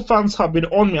Liverpool fans have been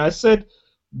on me. I said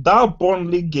that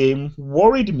Burnley game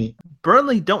worried me.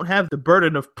 Burnley don't have the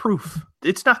burden of proof.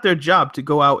 It's not their job to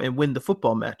go out and win the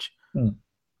football match.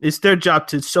 It's their job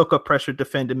to soak up pressure,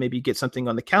 defend, and maybe get something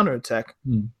on the counterattack.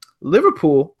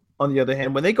 Liverpool, on the other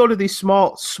hand, when they go to these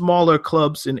smaller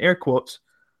clubs, in air quotes,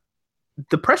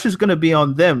 the pressure is going to be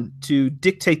on them to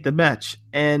dictate the match.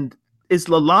 And is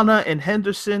Lallana and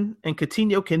Henderson and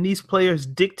Coutinho, can these players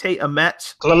dictate a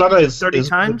match Lallana is 30 is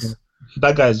times? Good.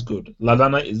 That guy is good.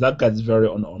 That guy is very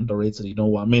underrated. You know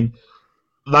what I mean?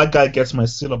 That guy gets my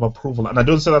seal of approval, and I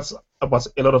don't say that's about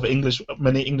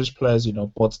many English players, you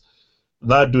know, but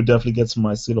that dude definitely gets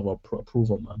my seal of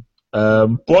approval, man.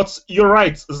 But you're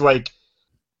right. It's like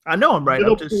I know I'm right.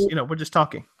 Liverpool, I'm just, we're just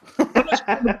talking.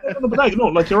 but like, no,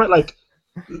 like you're right. Like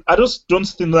I just don't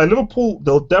think that Liverpool,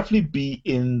 they'll definitely be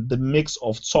in the mix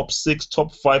of top 6,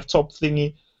 top 5, top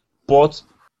thingy. But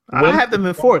I have them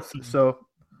in 4th. So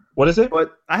what is it?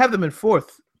 But I have them in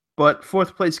 4th. But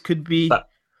 4th place could be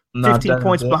 15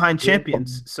 points behind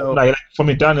champions. So like for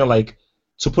me, Daniel, like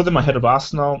to put them ahead of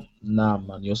Arsenal, nah,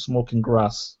 man, you're smoking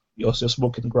grass. You're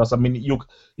smoking grass. I mean, you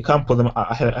can't put them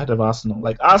ahead of Arsenal.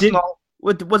 Like Arsenal.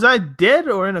 Was I dead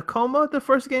or in a coma the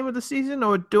first game of the season,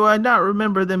 or do I not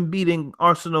remember them beating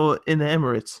Arsenal in the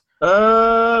Emirates?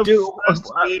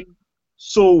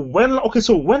 So when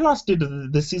last did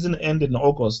the season end in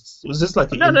August? Was this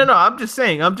like No. I'm just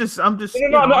saying. I'm just.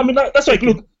 No. I mean that's like,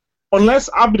 look, unless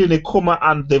I've been in a coma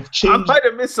and they've changed. I might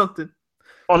have missed something.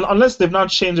 Unless they've now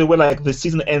changed it where like the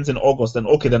season ends in August, then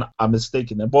okay, then I'm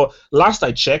mistaken. But last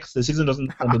I checked, the season doesn't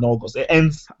end in August. It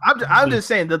ends. I'm just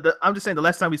saying the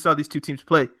last time we saw these two teams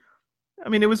play, I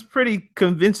mean, it was pretty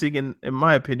convincing in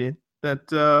my opinion that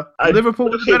Liverpool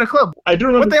was a better club. I do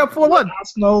remember what they up 4-1.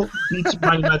 Arsenal beat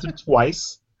Man United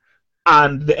twice,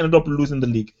 and they ended up losing the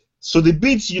league. So they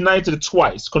beat United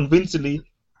twice convincingly,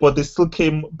 but they still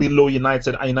came below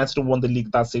United, and United won the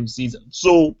league that same season.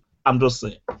 So I'm just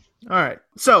saying. All right.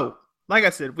 So, like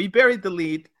I said, we buried the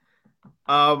lead,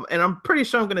 and I'm pretty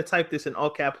sure I'm going to type this in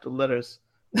all capital letters.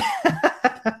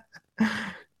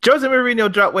 Jose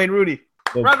Mourinho dropped Wayne Rooney.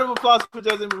 Look, round of applause for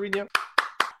Jose Mourinho.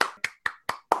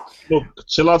 Look,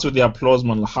 chill out with the applause,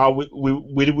 man. How we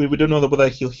don't know whether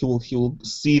he'll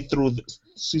see through this.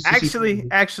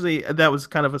 Actually, that was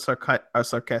kind of a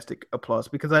sarcastic applause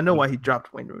because I know why he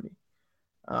dropped Wayne Rooney.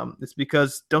 It's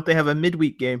because don't they have a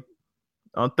midweek game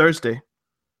on Thursday?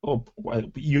 Oh,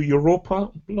 Europa?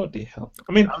 Bloody hell!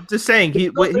 I mean, I'm just saying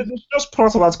it's just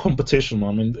part of that competition, man.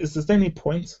 I mean, is there any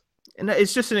point? And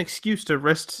it's just an excuse to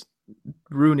rest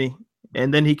Rooney,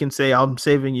 and then he can say, "I'm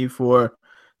saving you for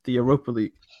the Europa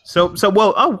League." So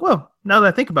well. Now that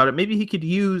I think about it, maybe he could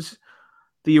use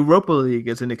the Europa League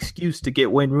as an excuse to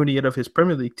get Wayne Rooney out of his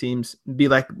Premier League teams and be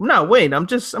like, "No, Wayne, I'm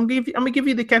gonna give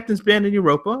you the captain's band in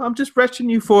Europa. I'm just resting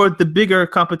you for the bigger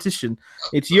competition.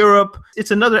 It's Europe. It's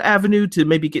another avenue to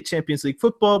maybe get Champions League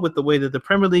football with the way that the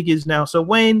Premier League is now. So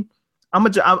Wayne, I'm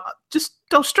just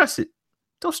don't stress it.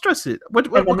 Don't stress it.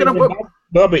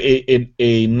 That'll be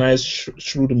a nice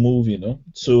shrewd move, you know,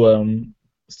 to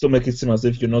still make it seem as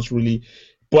if you're not really.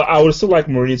 But I would still like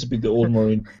Mourinho to be the old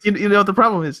Mourinho. You know the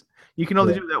problem is. You can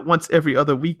only do that once every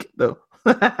other week, though.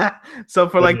 So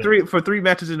for three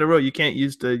matches in a row, you can't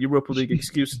use the Europa League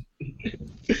excuse. You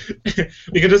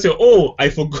can just say, "Oh, I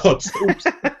forgot." Oops.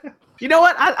 You know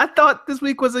what? I thought this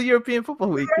week was a European football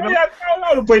week. You know? Yeah,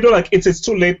 but you know, like it's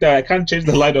too late there. I can't change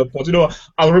the lineup, but you know,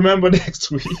 I'll remember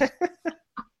next week.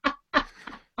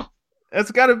 That's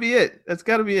got to be it.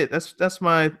 That's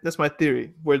my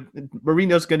theory. Where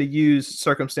Mourinho's going to use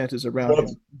circumstances around him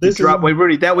to drop Wayne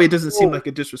Rooney. That way, it doesn't seem like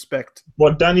a disrespect.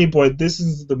 But Danny boy, this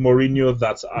is the Mourinho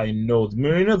that I know. The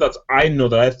Mourinho that I know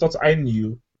that I thought I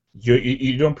knew.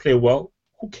 You don't play well.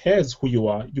 Who cares who you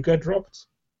are? You get dropped.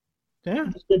 Yeah,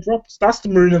 you get dropped. That's the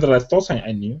Mourinho that I thought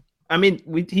I knew. I mean,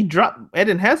 he dropped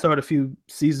Eden Hazard a few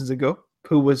seasons ago,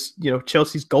 who was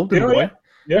Chelsea's golden boy.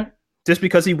 Yeah. Just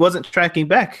because he wasn't tracking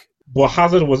back. But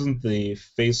Hazard wasn't the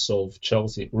face of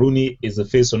Chelsea. Rooney is the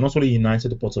face of not only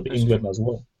United but of England as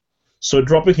well. So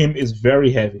dropping him is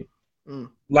very heavy.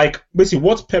 Like basically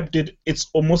what Pep did, it's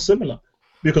almost similar.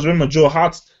 Because remember, Joe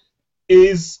Hart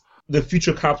is the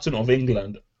future captain of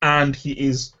England, and he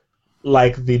is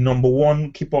like the number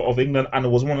one keeper of England, and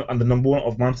the number one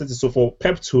of Man City. So for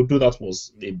Pep to do that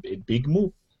was a big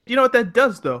move. You know what that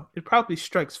does, though? It probably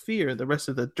strikes fear in the rest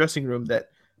of the dressing room that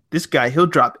this guy, he'll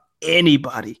drop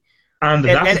anybody. And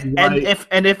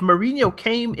if Mourinho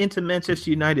came into Manchester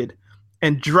United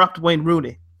and dropped Wayne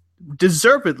Rooney,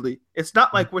 deservedly, it's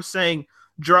not like we're saying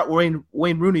drop Wayne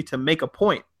Rooney to make a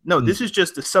point. No, this is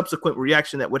just the subsequent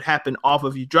reaction that would happen off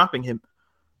of you dropping him.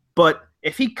 But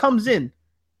if he comes in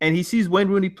and he sees Wayne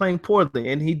Rooney playing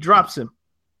poorly and he drops him,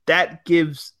 that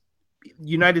gives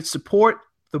United support,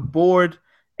 the board,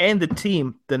 and the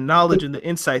team the knowledge and the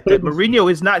insight that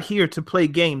Mourinho is not here to play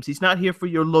games. He's not here for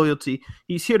your loyalty.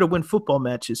 He's here to win football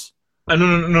matches.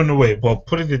 No way. But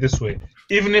put it this way.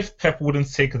 Even if Pep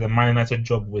wouldn't take the Man United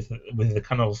job with the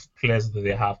kind of players that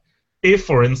they have, if,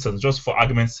 for instance, just for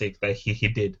argument's sake, that he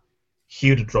did, he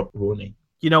would drop Rooney.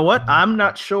 You know what? I'm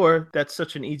not sure that's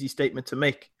such an easy statement to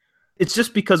make. It's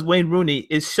just because Wayne Rooney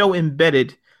is so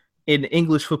embedded in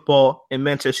English football and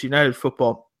Manchester United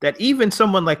football that even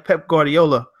someone like Pep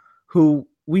Guardiola, who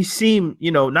we seem,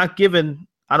 not given,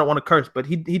 I don't want to curse, but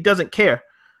he doesn't care.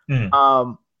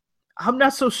 I'm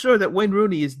not so sure that Wayne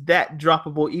Rooney is that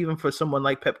droppable even for someone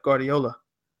like Pep Guardiola.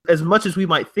 As much as we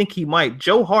might think he might,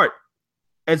 Joe Hart,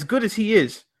 as good as he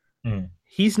is,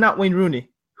 he's not Wayne Rooney,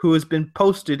 who has been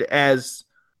posted as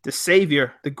the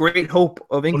savior, the great hope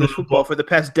of English football for the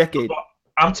past decade.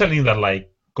 I'm telling you that,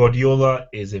 like, Guardiola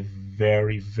is a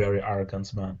very, very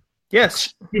arrogant man.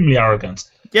 Yes. Extremely arrogant.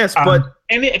 Yes, but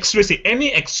any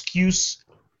excuse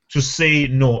to say,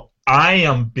 no, I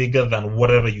am bigger than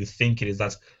whatever you think it is,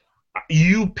 that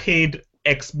you paid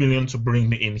X million to bring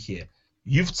me in here.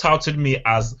 You've touted me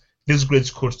as this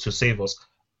great coach to save us.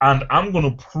 And I'm going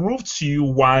to prove to you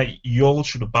why y'all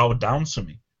should bow down to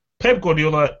me. Pep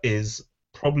Guardiola is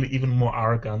probably even more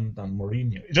arrogant than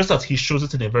Mourinho. It's just that he shows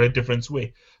it in a very different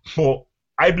way. But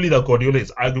I believe that Guardiola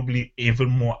is arguably even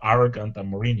more arrogant than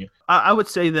Mourinho. I would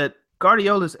say that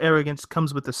Guardiola's arrogance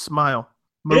comes with a smile.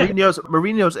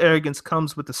 Mourinho's arrogance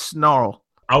comes with a snarl.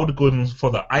 I would go even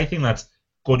further. I think that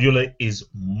Guardiola is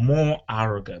more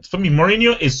arrogant. For me,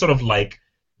 Mourinho is sort of like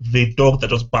the dog that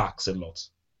just barks a lot,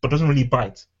 but doesn't really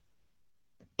bite.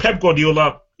 Pep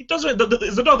Guardiola, it's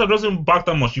a dog that doesn't bark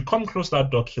that much. You come close to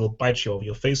that dog, he'll bite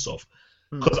your face off.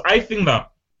 Because I think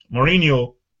that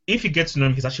Mourinho, if you get to know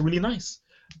him, he's actually really nice.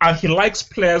 And he likes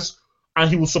players, and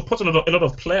he will support a lot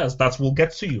of players that will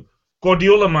get to you.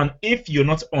 Guardiola, man, if you're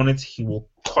not on it, he will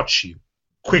cut you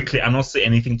quickly and not say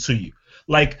anything to you.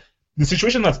 Like, the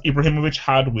situation that Ibrahimovic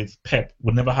had with Pep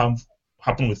would never have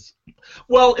happened with...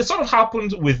 Well, it sort of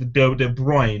happened with De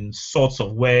Bruyne, sort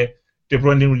of, where De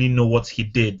Bruyne didn't really know what he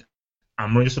did,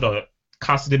 and Mourinho sort of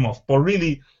casted him off. But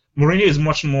really, Mourinho is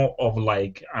much more of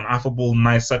like an affable,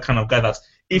 nicer kind of guy that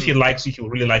if he likes you, he will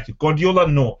really like you.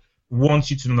 Guardiola,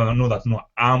 wants you to know that,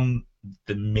 I'm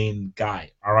the main guy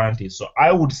around here. So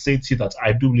I would say to you that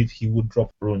I do believe he would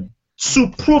drop Rooney. To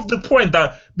prove the point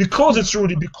that because it's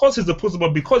Rooney, because he's the possible,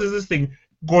 because it's this thing,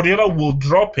 Guardiola will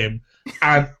drop him,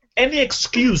 and any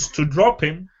excuse to drop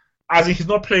him, as if he's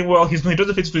not playing well, he doesn't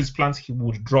fit into his plans, he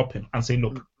would drop him and say,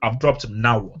 look, I've dropped him,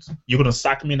 now what? You're going to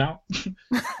sack me now?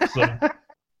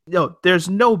 There's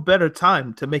no better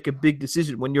time to make a big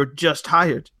decision when you're just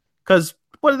hired. Because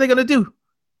what are they going to do?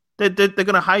 They're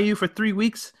going to hire you for 3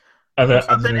 weeks and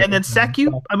then sack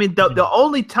you? I mean, the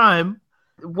only time,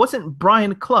 wasn't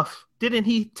Brian Clough, didn't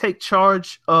he take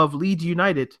charge of Leeds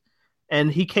United?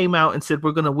 And he came out and said,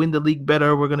 we're going to win the league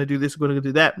better, we're going to do this, we're going to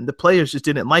do that. And the players just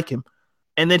didn't like him.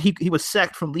 And then he was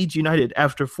sacked from Leeds United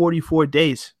after 44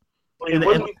 days.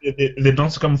 The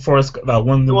Nottingham Forest that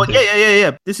won them. Well,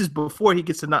 yeah. This is before he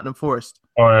gets to Nottingham Forest.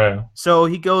 Oh, yeah. So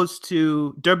he goes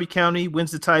to Derby County,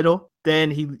 wins the title.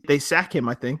 Then they sack him,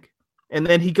 I think. And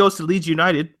then he goes to Leeds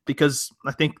United because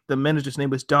I think the manager's name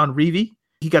was Don Revie.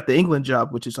 He got the England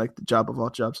job, which is like the job of all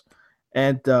jobs.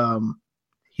 And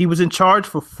he was in charge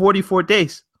for 44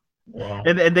 days. Wow.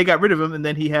 And they got rid of him. And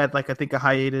then he had, I think, a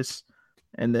hiatus.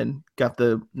 And then got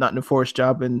the Nottingham Forest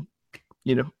job, and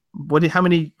how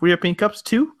many European Cups?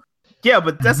 2? Yeah,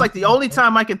 but that's the only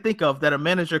time I can think of that a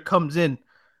manager comes in,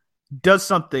 does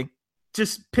something,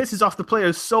 just pisses off the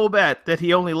players so bad that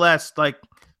he only lasts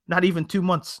not even 2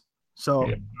 months.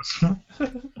 So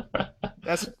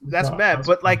that's bad.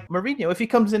 But Mourinho, if he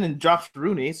comes in and drops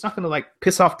Rooney, it's not going to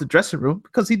piss off the dressing room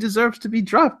because he deserves to be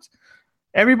dropped.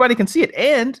 Everybody can see it,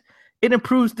 and it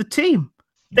improves the team.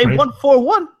 They won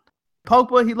 4-1.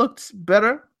 Pogba, he looked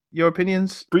better. Your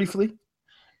opinions, briefly?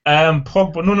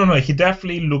 Pogba, no. He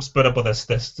definitely looks better, but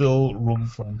there's still room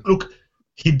for him. Look,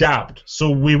 he dabbed, so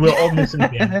we were all missing the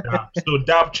dab. So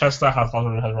Dab Chester has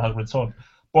returned.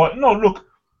 But no, look,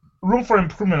 room for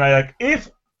improvement. If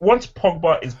once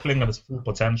Pogba is playing at his full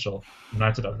potential,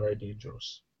 United are very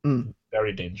dangerous.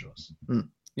 Very dangerous.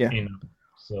 Yeah.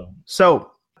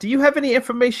 So, do you have any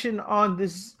information on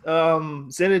this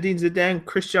Zinedine Zidane,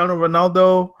 Cristiano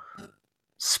Ronaldo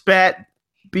spat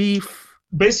beef?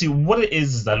 Basically, what it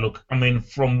is that, look, I mean,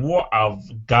 from what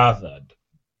I've gathered,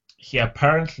 he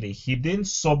didn't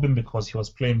sub him because he was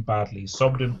playing badly. He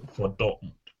subbed him for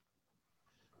Dortmund.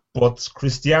 But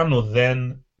Cristiano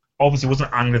then obviously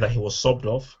wasn't angry that he was subbed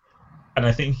off. And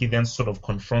I think he then sort of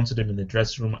confronted him in the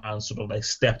dressing room and sort of like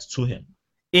stepped to him.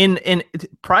 In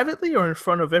privately or in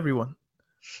front of everyone?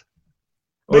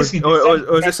 Or is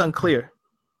this unclear?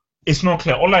 It's not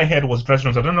clear. All I heard was dressing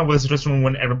rooms. I don't know whether it's dressing room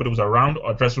when everybody was around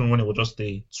or dressing room when it was just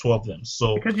the two of them.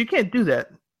 So because you can't do that.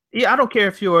 Yeah, I don't care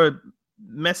if you're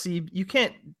Messi. You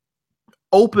can't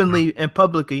openly and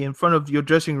publicly in front of your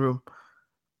dressing room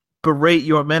berate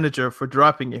your manager for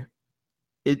dropping you.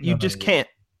 You just can't.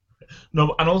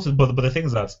 No, and also, but the thing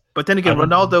is that. But then again,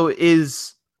 Ronaldo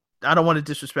is. I don't want to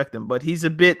disrespect him, but he's a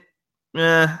bit.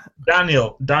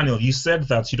 Daniel, you said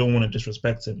that you don't want to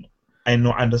disrespect him. I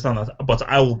know, I understand that, but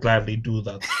I will gladly do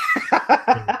that.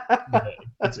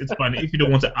 It's fine. If you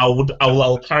don't want to,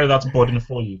 I'll carry that burden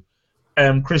for you.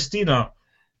 Christina,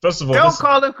 first of all, don't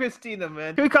call him Christina,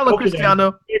 man. Can we call him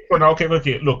Cristiano?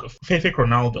 Okay. Look, fake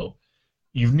Ronaldo.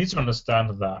 You need to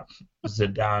understand that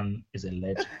Zidane is a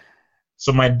legend.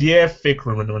 So, my dear fake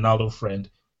Ronaldo friend,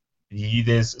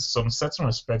 there's some certain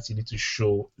respect you need to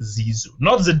show Zizou.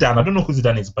 Not Zidane. I don't know who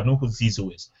Zidane is, but I know who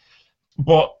Zizou is.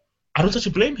 But I don't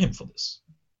actually blame him for this.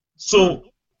 So,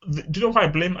 do you know who I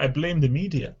blame? I blame the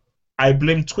media. I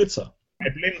blame Twitter. I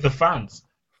blame the fans.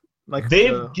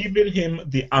 They've given him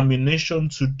the ammunition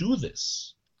to do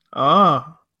this. I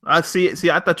see.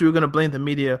 I thought you were going to blame the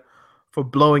media for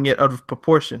blowing it out of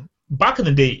proportion. Back in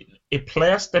the day, a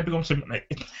player stepping on something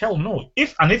hell no.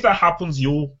 If that happens,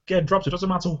 you'll get dropped. It doesn't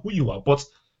matter who you are. But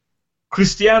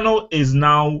Cristiano is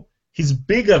now he's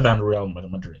bigger than Real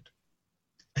Madrid.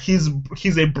 He's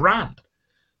a brand,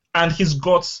 and he's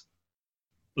got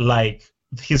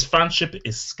his fanship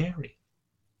is scary.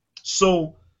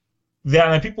 So there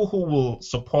are people who will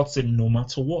support him no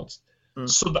matter what.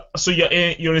 So you're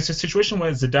in a situation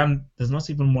where Zidane, there's not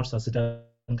even much that Zidane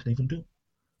can even do.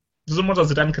 There's not much that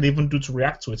Zidane can even do to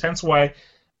react to it. Hence why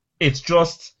it's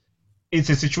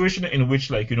a situation in which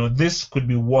this could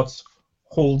be what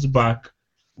holds back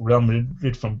Real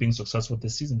Madrid from being successful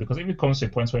this season, because if it comes to a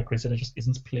point where Cristiano just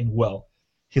isn't playing well,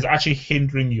 he's actually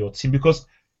hindering your team, because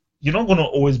you're not going to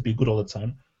always be good all the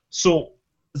time. So,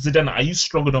 Zidane, are you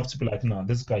strong enough to be like, nah,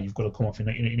 this guy, you've got to come off,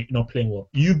 you're not playing well.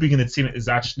 You being in the team is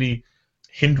actually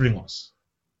hindering us.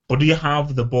 But do you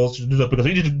have the balls to do that? Because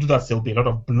if you need to do that, there'll be a lot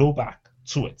of blowback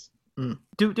to it.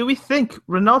 Do we think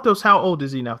Ronaldo's, how old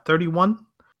is he now? 31?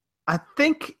 I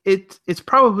think it's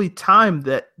probably time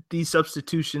that these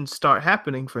substitutions start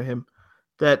happening for him.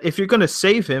 That if you're going to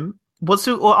save him,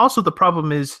 also the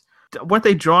problem is, weren't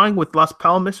they drawing with Las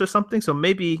Palmas or something? So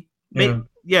maybe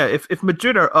if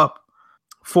Madrid are up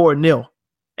 4-0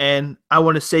 and I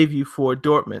want to save you for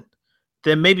Dortmund,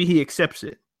 then maybe he accepts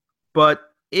it. But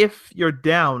if you're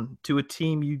down to a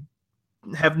team you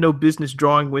have no business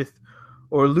drawing with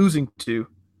or losing to,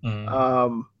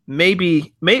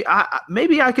 maybe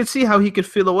I could see how he could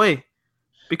feel away,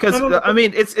 because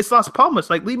it's Las Palmas.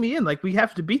 Leave me in. We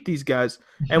have to beat these guys,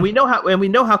 and we know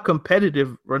how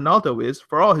competitive Ronaldo is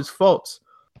for all his faults.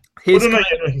 He's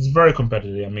very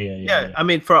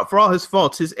competitive. For all his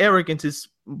faults, his arrogance is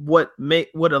what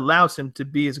allows him to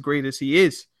be as great as he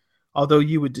is. Although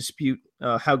you would dispute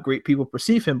how great people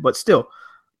perceive him, but still,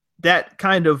 that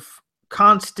kind of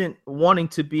constant wanting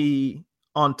to be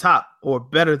on top or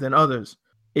better than others,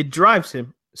 it drives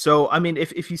him. So,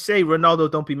 if you say, Ronaldo,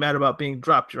 don't be mad about being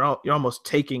dropped, you're almost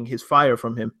taking his fire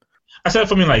from him. I said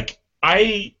for me,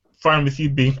 I find with you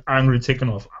being angry, taken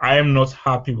off. I am not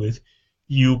happy with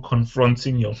you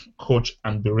confronting your coach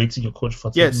and berating your coach for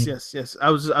yes. That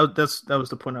was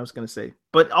the point I was going to say.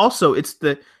 But also, it's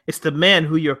the man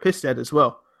who you're pissed at as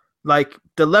well.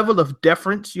 The level of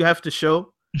deference you have to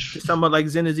show to someone like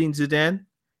Zinedine Zidane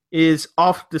is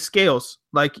off the scales.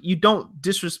 You don't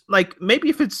disrespect. Maybe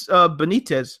if it's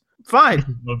Benitez, fine.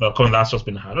 That's just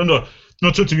been hard. No.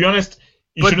 To be honest,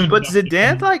 but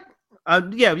Zidane,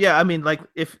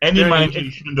 if any manager,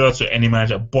 you shouldn't do that to any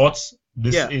manager. But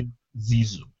this is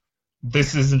Zizou.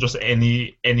 This isn't just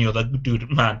any other dude,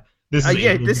 man. This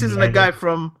is this isn't a guy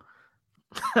from.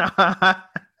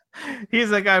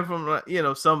 He's a guy from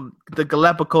the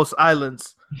Galapagos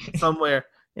Islands somewhere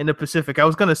in the Pacific. I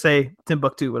was gonna say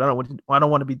Timbuktu, but I don't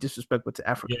want to be disrespectful to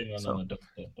Africa. Yeah, don't.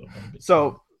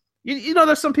 So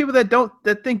there's some people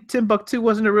that think Timbuktu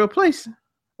wasn't a real place,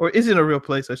 or isn't a real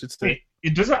place, I should say. Wait,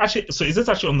 it doesn't actually. So is it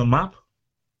actually on the map?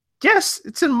 Yes,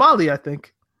 it's in Mali, I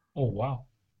think. Oh wow.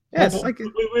 Yes,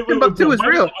 Timbuktu is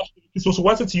real. So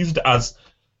why is it used as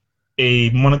a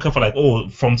moniker for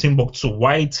from Timbuktu?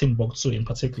 Why Timbuktu in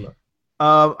particular?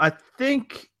 I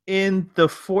think in the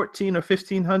 14 or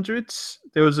 1500s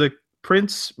there was a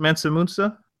Prince Mansa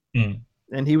Musa,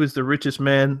 and he was the richest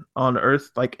man on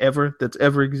earth that's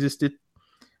ever existed.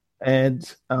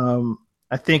 And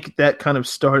I think that kind of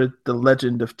started the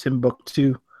legend of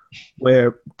Timbuktu,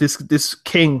 where this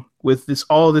king with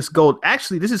all this gold.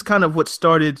 Actually, this is kind of what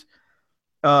started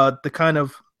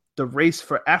the race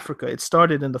for Africa. It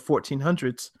started in the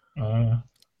 1400s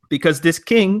because this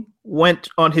king went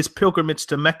on his pilgrimage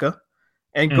to Mecca,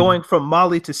 and going from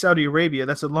Mali to Saudi Arabia,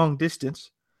 that's a long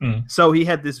distance. So he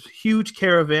had this huge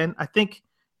caravan. I think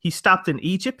he stopped in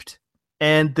Egypt,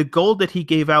 and the gold that he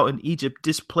gave out in Egypt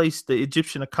displaced the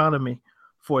Egyptian economy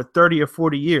for 30 or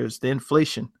 40 years, the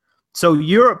inflation. So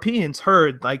Europeans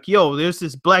heard there's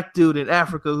this black dude in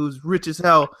Africa who's rich as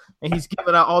hell, and he's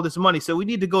giving out all this money. So we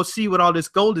need to go see what all this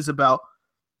gold is about.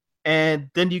 And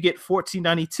then you get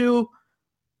 1492,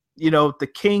 the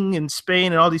king in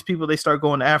Spain and all these people, they start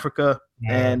going to Africa,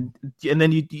 and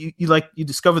then you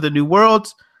discover the New World,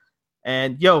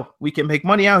 and we can make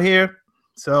money out here.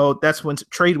 So that's when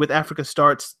trade with Africa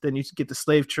starts. Then you get the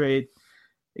slave trade,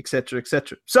 etc.,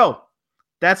 etc. So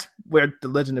that's where the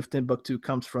legend of Timbuktu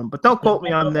comes from. But don't quote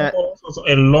me on that. Also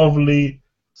a lovely,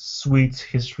 sweet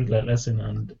history lesson.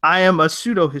 And I am a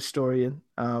pseudo historian.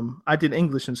 I did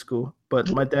English in school, but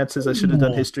my dad says I should have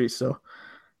done history. So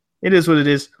it is what it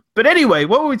is. But anyway,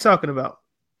 what were we talking about?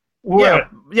 Well,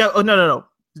 Oh, no.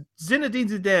 Zinedine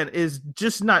Zidane is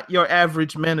just not your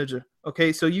average manager.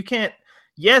 Okay, so you can't.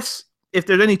 Yes, if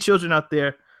there's any children out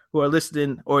there who are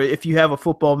listening, or if you have a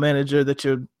football manager that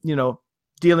you're,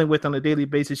 dealing with on a daily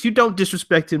basis, you don't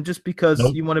disrespect him just because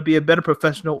you want to be a better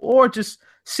professional or just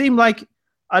seem like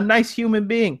a nice human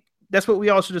being. That's what we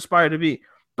all should aspire to be.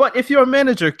 But if your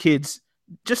manager, kids,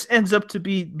 just ends up to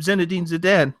be Zinedine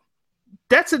Zidane,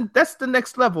 that's the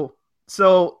next level.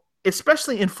 So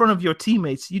especially in front of your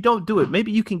teammates, you don't do it.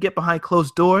 Maybe you can get behind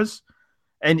closed doors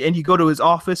and you go to his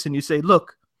office and you say,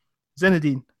 look,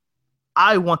 Zinedine,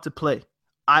 I want to play.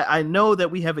 I know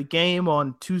that we have a game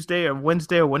on Tuesday or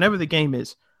Wednesday or whenever the game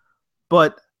is,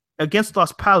 but against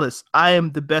Las Palmas, I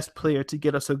am the best player to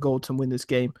get us a goal to win this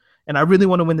game. And I really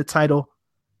want to win the title,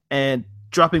 and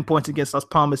dropping points against Las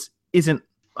Palmas isn't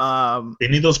they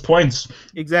need those points.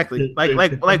 Exactly. Like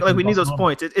we need those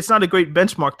points. It's not a great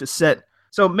benchmark to set.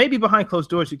 So maybe behind closed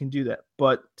doors you can do that.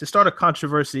 But to start a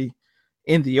controversy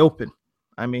in the open,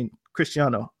 I mean,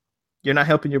 Cristiano, you're not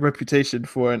helping your reputation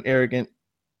for an arrogant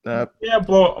but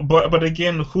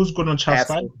again, who's going to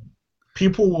chastise?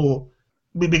 People will,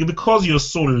 because you're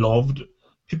so loved,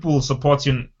 people will support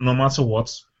you no matter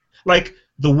what. Like,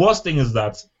 the worst thing is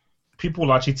that people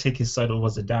will actually take his side over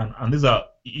Zidane, and these are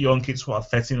young kids who are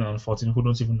 13 and 14 who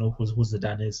don't even know who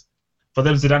Zidane is. For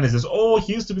them, Zidane is this,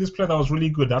 he used to be this player that was really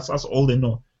good. That's all they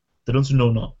know. They don't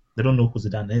know who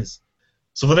Zidane is.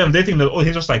 So for them, they think that,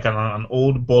 he's just like an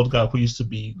old bald guy who used to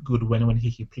be good when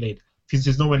he played.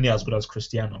 He's nowhere near as good as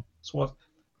Cristiano. That's what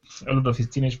a lot of his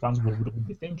teenage fans would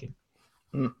be thinking.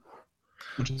 So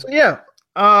yeah,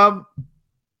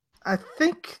 I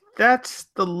think that's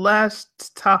the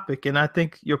last topic, and I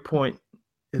think your point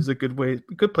is a good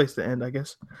place to end, I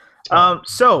guess.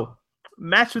 So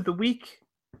match of the week.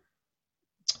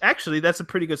 Actually, that's a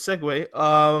pretty good segue.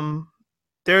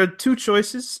 There are two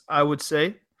choices, I would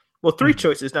say. Well, three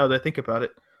choices now that I think about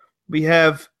it. We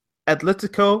have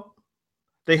Atletico.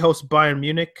 They host Bayern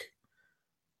Munich.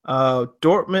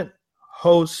 Dortmund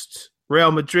host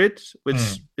Real Madrid,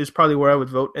 which is probably where I would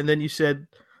vote. And then you said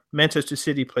Manchester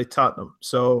City play Tottenham.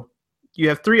 So you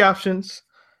have three options.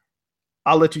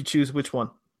 I'll let you choose which one.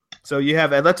 So you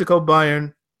have Atletico,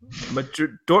 Bayern,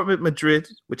 Dortmund, Madrid,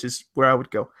 which is where I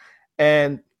would go,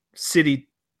 and City,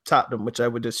 Tottenham, which I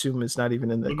would assume is not even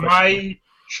in the question. My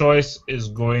choice is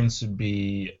going to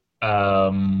be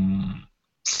Atletico,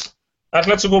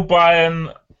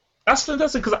 Bayern. That's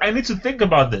fantastic because I need to think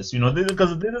about this,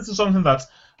 because this is something that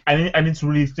I need to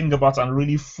really think about and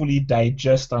really fully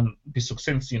digest and be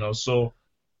succinct, So,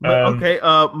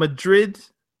 Madrid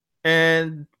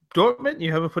and Dortmund.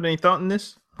 You haven't put any thought in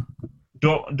this?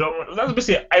 That's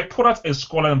basically, I put out a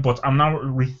scoreline, but I'm now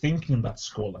rethinking that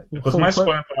scoreline because my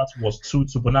scoreline for that was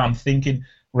 2-2, but now I'm thinking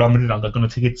Real Madrid are going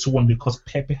to take it 2-1 because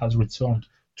Pepe has returned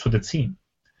to the team.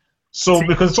 So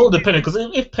because it's all dependent, because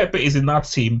if Pepe is in that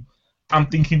team, I'm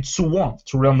thinking 2-1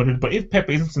 to Real Madrid. But if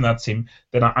Pepe isn't in that team,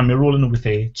 then I'm rolling with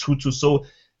a 2-2. So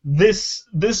these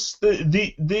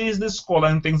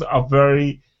scoreline things are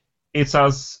very. It's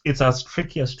as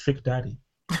tricky as Trick Daddy.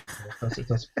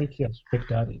 It's as tricky as Trick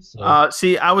Daddy. So.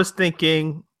 See, I was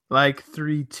thinking like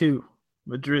 3-2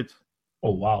 Madrid.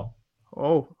 Oh wow.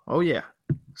 Oh yeah.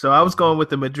 So I was going with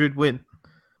the Madrid win.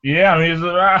 Yeah, I mean,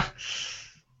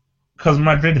 because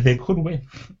Madrid they could win.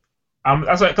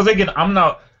 That's right. Because again, I'm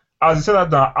now. As I said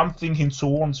that, I'm thinking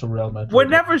 2-1 to Real Madrid. We're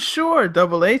never sure,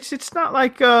 Double H. It's not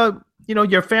like your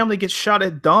family gets shot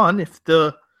at dawn if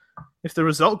the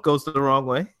result goes the wrong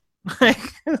way. I'm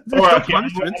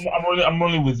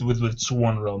only with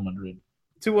 2-1 Real Madrid.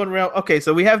 2-1 Real. Okay,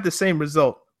 so we have the same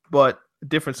result, but a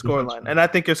different scoreline, and I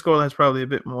think your scoreline is probably a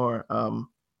bit more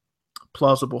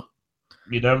plausible.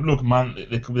 Yeah, look, man,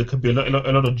 there could be a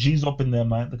lot of G's up in there,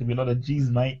 man. There could be a lot of G's,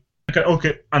 mate.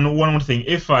 Okay. And one more thing,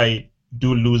 if I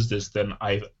do lose this, then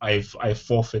I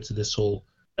forfeit this whole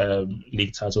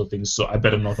league title thing. So I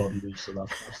better not lose. So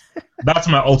that's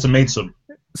my ultimatum.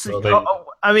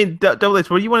 I mean, Double H,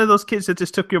 were you one of those kids that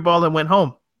just took your ball and went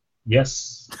home?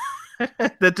 Yes.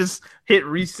 That just hit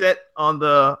reset on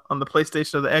the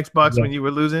PlayStation or the Xbox when you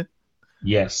were losing?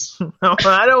 Yes. No,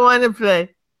 I don't want to play.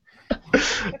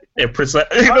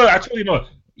 Actually, no.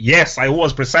 Yes, I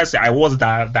was precisely. I was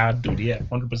that dude. Yeah,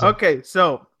 100%. Okay,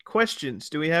 so questions.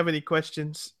 Do we have any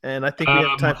questions? And I think we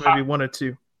have time for maybe one or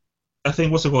two. I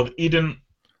think what's it called?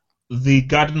 The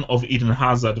Garden of Eden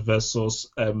Hazard versus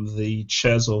the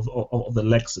chairs of the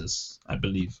Lexus, I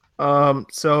believe.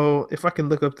 So if I can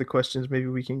look up the questions, maybe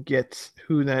we can get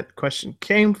who that question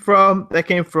came from. That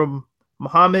came from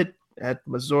Mohammed at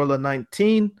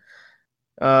Mazorla19.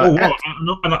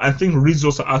 And I think Rizzo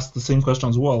also asked the same question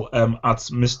as well. At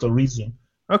Mr. Rizzo.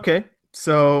 Okay,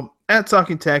 so at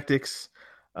Talking Tactics,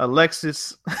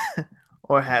 Alexis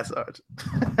or Hazard.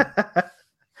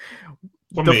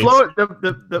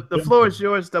 The floor is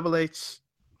yours, Double H.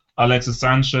 Alexis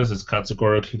Sanchez is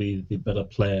categorically the better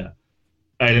player.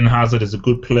 Eden Hazard is a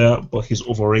good player, but he's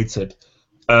overrated.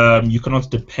 You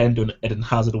cannot depend on Eden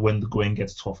Hazard when the going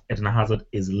gets tough. Eden Hazard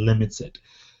is limited.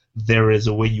 There is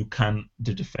a way you can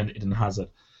defend Eden Hazard.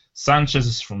 Sanchez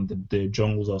is from the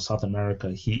jungles of South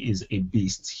America. He is a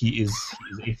beast. He is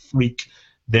a freak.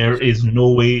 There is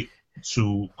no way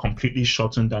to completely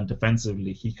shut him down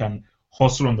defensively. He can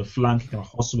hustle on the flank. He can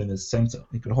hustle in the center.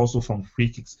 He can hustle from free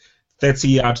kicks.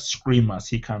 30-yard screamers.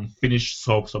 He can finish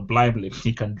sublimely.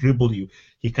 He can dribble you.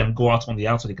 He can go out on the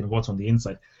outside. He can go out on the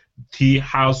inside. He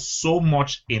has so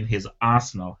much in his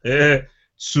arsenal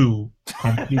to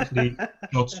completely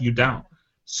shut you down.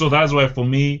 So that's why for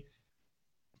me,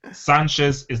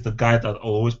 Sanchez is the guy that I'll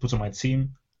always put on my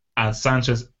team. And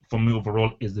Sanchez, for me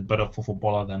overall, is the better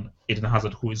footballer than Eden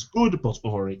Hazard, who is good but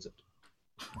overrated.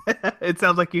 It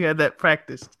sounds like you had that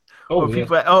practiced. Or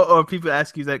people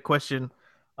ask you that question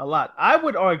a lot. I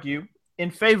would argue in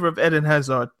favor of Eden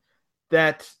Hazard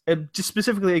that, just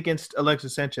specifically against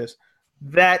Alexis Sanchez,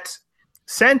 that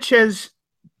Sanchez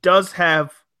does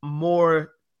have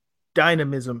more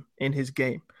dynamism in his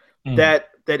game. That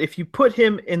if you put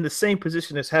him in the same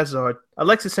position as Hazard,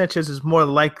 Alexis Sanchez is more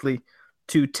likely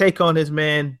to take on his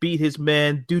man, beat his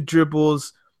man, do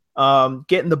dribbles,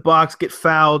 get in the box, get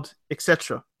fouled,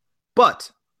 etc.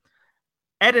 But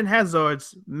Eden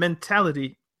Hazard's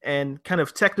mentality and kind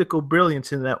of technical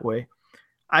brilliance in that way,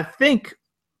 I think,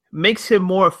 makes him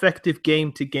more effective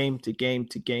game to game to game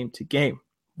to game to game.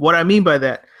 What I mean by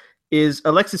that is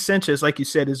Alexis Sanchez, like you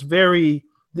said, is very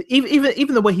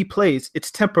even the way he plays, it's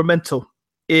temperamental,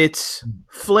 it's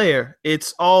flair,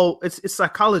 it's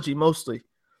psychology mostly,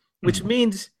 which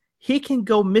means he can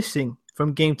go missing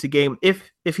from game to game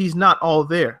if he's not all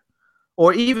there,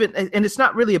 or even, and it's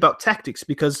not really about tactics,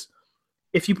 because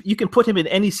if you can put him in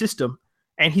any system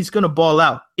and he's gonna ball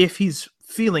out if he's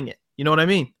feeling it. You know what I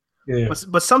mean? Yeah.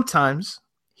 But sometimes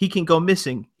he can go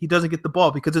missing. He doesn't get the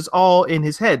ball because it's all in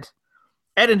his head.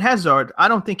 Eden Hazard, I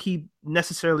don't think he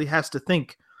necessarily has to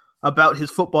think about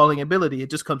his footballing ability. It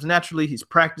just comes naturally. He's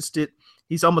practiced it.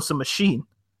 He's almost a machine.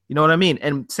 You know what I mean?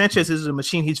 And Sanchez is a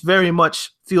machine. He's very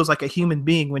much feels like a human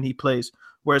being when he plays.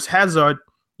 Whereas Hazard,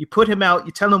 you put him out,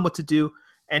 you tell him what to do,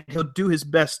 and he'll do his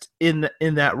best in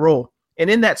that role. And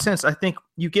in that sense, I think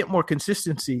you get more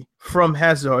consistency from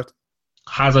Hazard.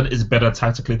 Hazard is better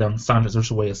tactically than Sanchez, which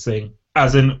is what you're saying.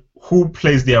 As in, who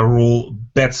plays their role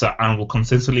better and will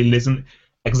consistently listen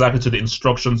exactly to the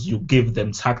instructions you give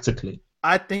them tactically.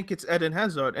 I think it's Eden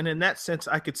Hazard. And in that sense,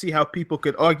 I could see how people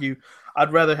could argue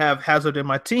I'd rather have Hazard in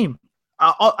my team.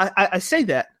 I say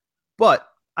that, but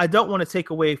I don't want to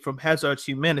take away from Hazard's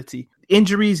humanity.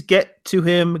 Injuries got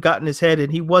in his head,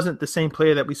 and he wasn't the same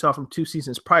player that we saw from 2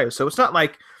 seasons prior. So it's not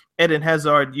like Eden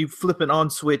Hazard, you flip an on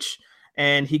switch,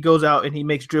 and he goes out and he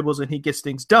makes dribbles and he gets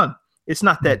things done. It's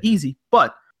not that easy.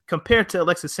 But compared to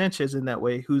Alexis Sanchez in that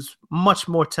way, who's much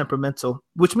more temperamental,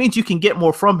 which means you can get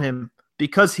more from him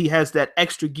because he has that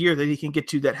extra gear that he can get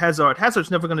to that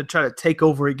Hazard's never going to try to take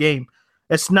over a game.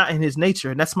 That's not in his nature.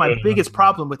 And that's my biggest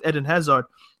problem with Eden Hazard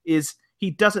is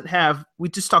he doesn't have, we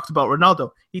just talked about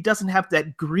Ronaldo, he doesn't have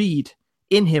that greed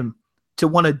in him to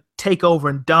want to take over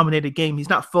and dominate a game. He's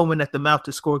not foaming at the mouth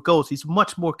to score goals. He's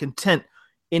much more content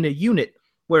in a unit,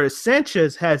 whereas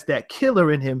Sanchez has that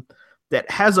killer in him that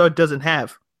Hazard doesn't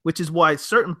have, which is why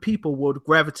certain people would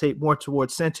gravitate more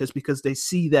towards Sanchez because they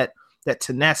see that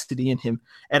tenacity in him.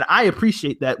 And I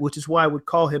appreciate that, which is why I would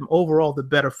call him overall the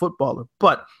better footballer.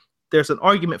 But there's an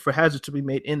argument for Hazard to be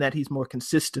made in that he's more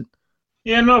consistent.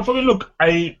 Yeah, no, for me, look,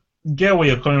 I get where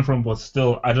you're coming from, but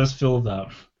still, I just feel that,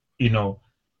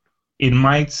 in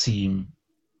my team,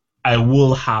 I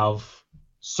will have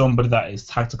somebody that is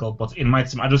tactical, but in my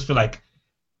team, I just feel like,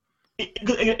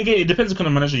 again, it depends on the kind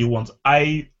of manager you want.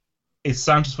 A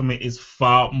Sanchez, for me, is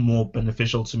far more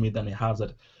beneficial to me than a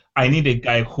Hazard. I need a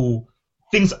guy who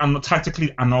things are not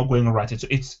tactically are not going right.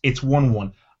 It's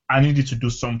 1-1. I need you to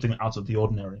do something out of the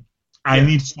ordinary. I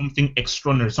need something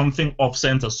extraordinary, something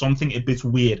off-center, something a bit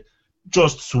weird,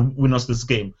 just to win us this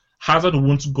game. Hazard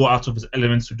won't go out of his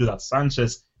elements to do that.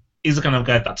 Sanchez is the kind of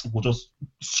guy that will just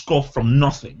score from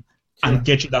nothing and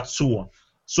get you that 2-1.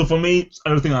 So for me,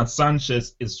 I think that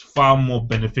Sanchez is far more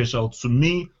beneficial to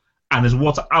me and is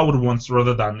what I would want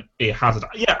rather than a Hazard.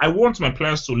 Yeah, I want my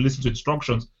players to listen to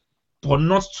instructions, but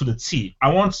not to the T.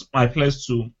 I want my players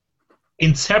to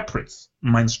interpret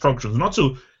my instructions, not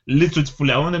to listen to it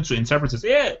fully. I want them to interpret it.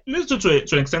 Yeah, listen to it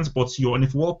to an extent, but you're on a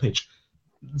football pitch.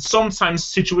 Sometimes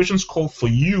situations call for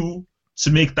you to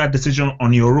make that decision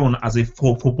on your own as a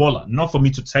footballer, not for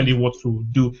me to tell you what to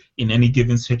do in any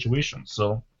given situation.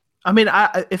 So, I mean,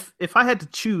 if I had to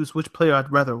choose which player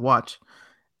I'd rather watch,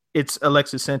 it's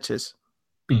Alexis Sanchez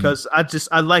because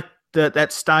I like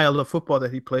that style of football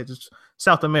that he plays. It's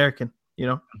South American,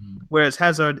 Whereas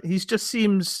Hazard, he just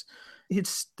seems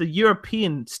it's the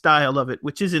European style of it,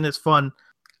 which isn't as fun.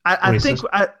 I think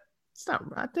it's not.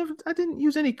 I didn't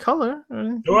use any color.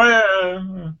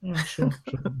 Sure.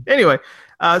 Anyway,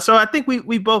 so I think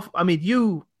we both. I mean,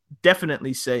 you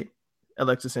definitely say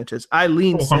Alexis Sanchez. I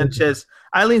lean Sanchez,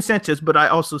 but I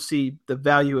also see the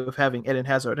value of having Eden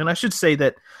Hazard. And I should say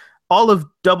that all of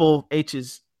Double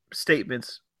H's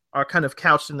statements are kind of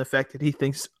couched in the fact that he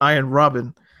thinks Arjen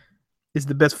Robben is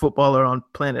the best footballer on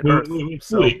planet Earth.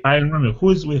 Wait, Arjen Robben. Who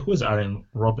is Arjen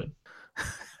Robben?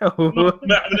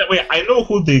 Wait, I know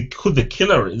who the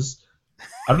killer is.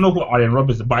 I don't know who Arjen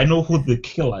Robben is, but I know who the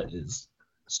killer is.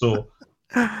 All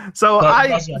I'm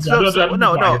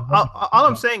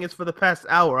saying is for the past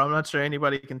hour, I'm not sure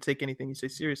anybody can take anything you say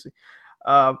seriously.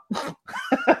 The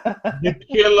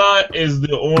killer is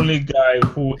the only guy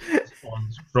who is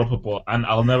undroppable, and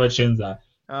I'll never change that.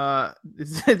 Do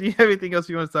you have anything else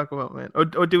you want to talk about, man? Or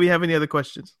do we have any other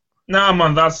questions? Nah,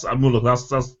 man, those are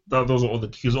all the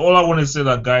cues. All I want to say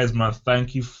that, guys, man,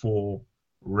 thank you for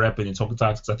repping and talking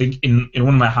tactics. I think in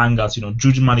one of my hangouts,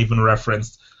 Jujuman even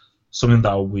referenced something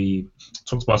that we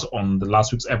talked about on the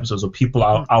last week's episode. So people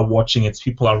are watching it.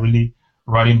 People are really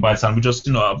writing by it, and we just,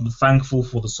 I'm thankful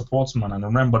for the support, man. And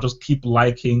remember, just keep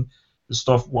liking the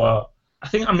stuff.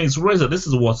 It's Razor. This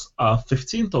is what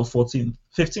 15th or 14th?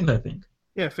 15th, I think.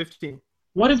 Yeah, 15.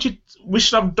 Why didn't you? We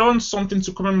should have done something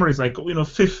to commemorate.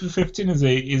 15 is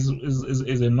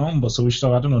a number, so we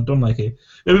should have done like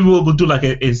maybe we'll do like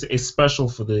a special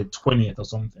for the 20th or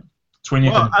something.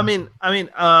 20th. Well,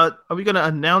 are we gonna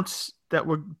announce that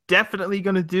we're definitely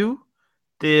gonna do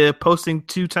the posting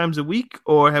 2 times a week,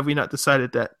 or have we not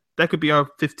decided that? That could be our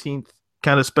 15th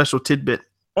kind of special tidbit.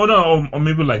 Oh no, or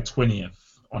maybe like 20th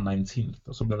or 19th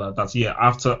or something like that. Yeah,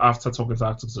 after Talking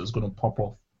Tactics, it's gonna pop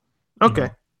off. Okay.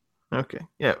 Okay.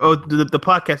 Yeah. Oh, the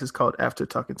podcast is called After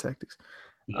Talking Tactics.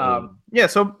 Yeah.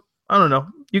 So I don't know.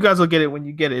 You guys will get it when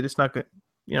you get it. It's not good.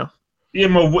 Yeah,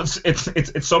 but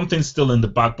it's something still in the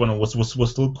backbone. We're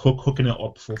still cooking it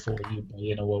up for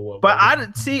you. But I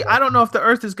don't know if the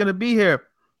Earth is going to be here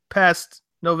past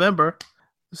November.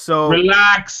 So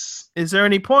relax. Is there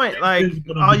any point? Like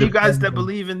all you guys that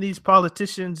believe in these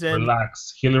politicians and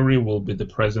relax. Hillary will be the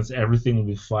president. Everything will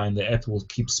be fine. The Earth will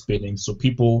keep spinning. So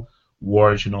people.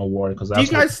 Worry, because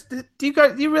do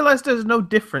you realize there's no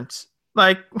difference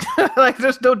Like, like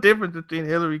there's no difference between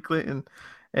Hillary Clinton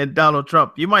and Donald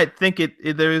Trump. You might think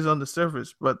there is on the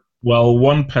surface, but Well,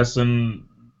 one person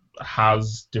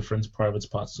has different private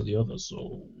parts to the other,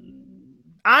 so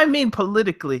I mean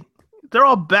politically, they're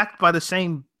all backed by the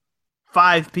same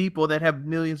 5 people that have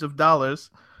millions of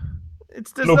dollars.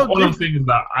 There's look, no all I'm difference. saying is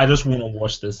that I just want to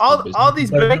watch this. All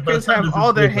these bankers have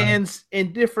all their hands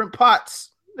in different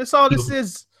pots. That's all this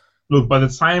is. Look, by the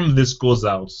time this goes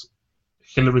out,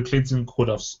 Hillary Clinton could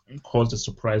have caused a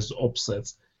surprise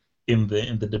upset in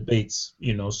the debates,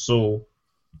 so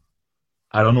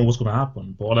I don't know what's going to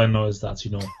happen, but all I know is that,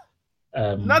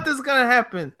 Nothing's going to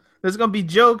happen. There's going to be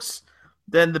jokes.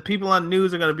 Then the people on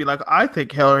news are going to be like, I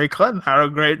think Hillary Clinton had a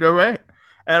great debate.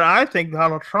 And I think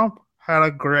Donald Trump had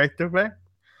a great debate.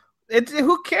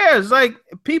 Who cares? Like,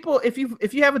 people, if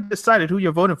you haven't decided who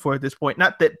you're voting for at this point,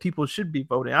 not that people should be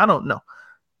voting, I don't know.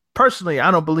 Personally,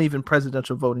 I don't believe in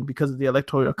presidential voting because of the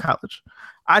Electoral College.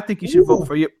 I think you should vote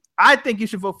for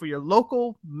your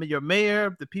local, your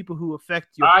mayor, the people who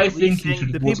affect your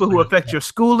policing, the people who affect your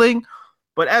schooling.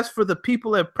 But as for the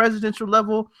people at presidential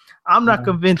level, I'm not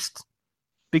convinced.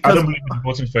 Because I don't believe in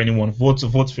voting for anyone. Vote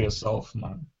for yourself,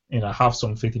 man. Have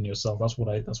some faith in yourself. That's what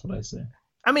I say.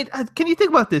 I mean, can you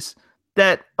think about this?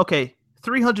 That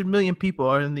 300 million people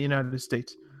are in the United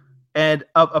States, and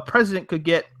a president could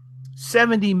get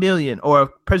 70 million, or a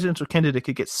presidential candidate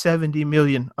could get 70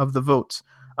 million of the votes.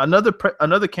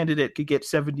 Another candidate could get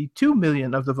 72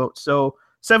 million of the votes. So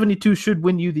 72 should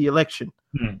win you the election.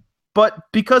 But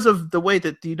because of the way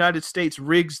that the United States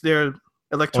rigs their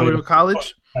electoral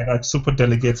college, like super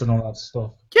delegates and all that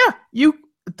stuff. Yeah,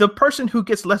 the person who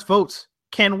gets less votes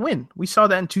can win. We saw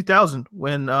that in 2000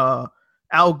 when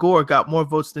Al Gore got more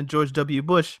votes than George W.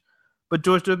 Bush, but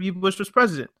George W. Bush was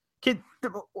president.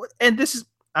 And this is,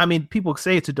 I mean, people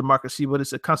say it's a democracy, but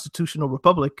it's a constitutional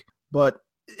republic. But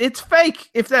it's fake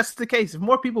if that's the case. If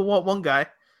more people want one guy.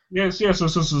 Yes. So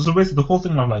basically the whole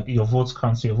thing of like your votes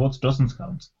count, so your votes doesn't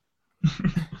count.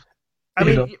 I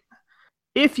mean,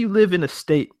 if you live in a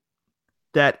state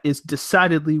that is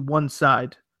decidedly one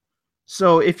side,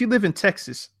 so if you live in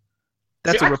Texas,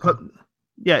 that's a Republican.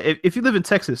 Yeah, if you live in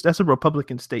Texas, that's a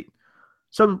Republican state.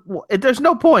 So there's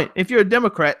no point if you're a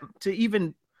Democrat to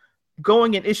even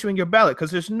going and issuing your ballot,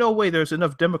 because there's no way there's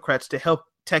enough Democrats to help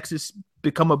Texas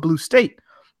become a blue state.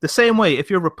 The same way, if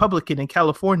you're Republican in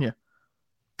California,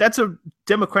 that's a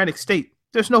Democratic state.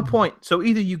 There's no point. So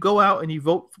either you go out and you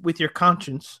vote with your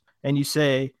conscience and you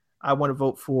say, I want to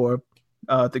vote for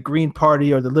the Green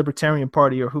Party or the Libertarian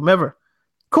Party or whomever.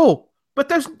 Cool.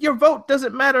 But your vote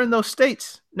doesn't matter in those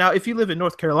states. Now, if you live in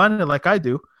North Carolina like I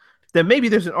do, then maybe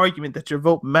there's an argument that your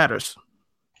vote matters.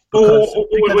 Because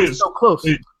it's so close.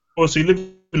 So you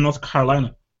live in North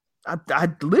Carolina? I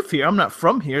live here. I'm not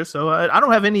from here, so I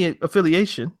don't have any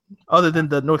affiliation other than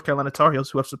the North Carolina Tar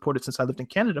Heels, who I've supported since I lived in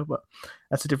Canada, but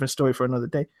that's a different story for another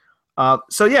day.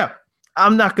 So yeah,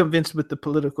 I'm not convinced with the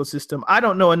political system. I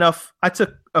don't know enough. I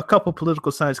took a couple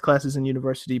political science classes in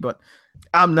university, but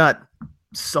I'm not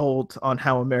sold on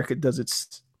how America does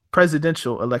its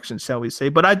presidential elections, shall we say.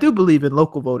 But I do believe in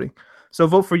local voting. So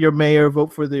vote for your mayor,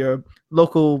 vote for your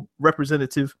local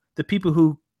representative, the people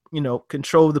who,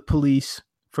 control the police,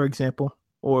 for example,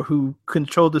 or who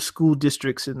control the school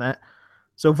districts and that.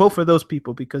 So vote for those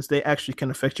people because they actually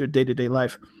can affect your day-to-day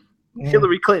life.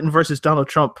 Hillary Clinton versus Donald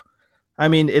Trump. I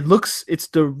mean, it's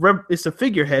the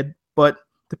figurehead, but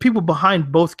the people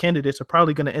behind both candidates are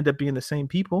probably going to end up being the same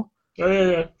people.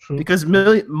 Yeah, true. Because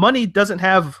money doesn't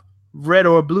have red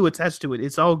or blue attached to it.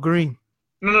 It's all green.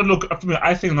 No, look,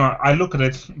 I think I look at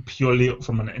it purely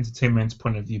from an entertainment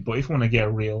point of view, but if you want to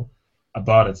get real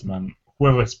about it, man,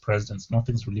 whoever is president,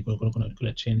 nothing's really going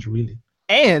to change, really.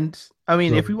 And, I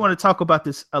mean, if we want to talk about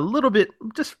this a little bit,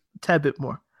 just a tad bit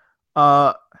more,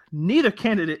 neither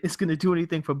candidate is going to do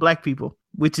anything for black people,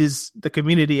 which is the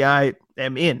community I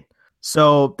am in.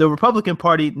 So the Republican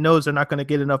Party knows they're not going to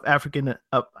get enough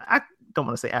I don't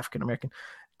want to say African American.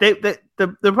 The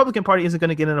Republican Party isn't going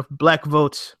to get enough black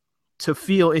votes to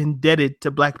feel indebted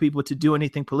to black people to do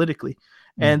anything politically.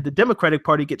 And the Democratic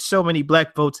Party gets so many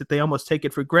black votes that they almost take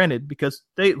it for granted because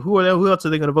who else are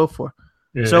they going to vote for?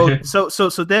 Yeah.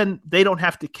 So then they don't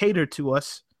have to cater to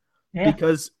us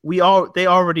because they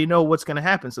already know what's going to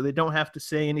happen. So they don't have to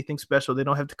say anything special. They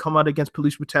don't have to come out against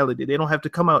police brutality. They don't have to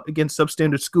come out against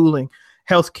substandard schooling,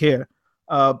 healthcare,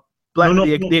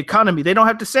 the economy. They don't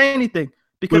have to say anything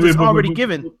because it's already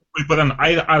given. But then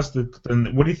I asked, what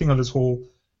do you think of this whole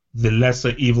the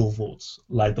lesser evil votes?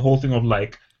 Like the whole thing of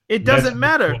like it doesn't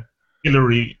matter.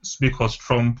 Hillary, because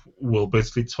Trump will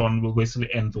basically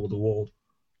end the world.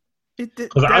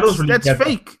 That's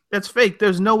fake. That's fake.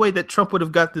 There's no way that Trump would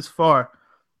have got this far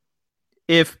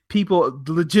if people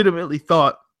legitimately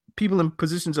thought, people in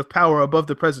positions of power above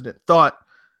the president thought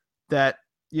that,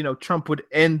 Trump would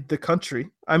end the country.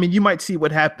 I mean, you might see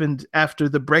what happened after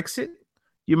the Brexit.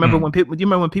 You remember when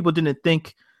people didn't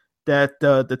think that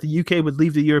the UK would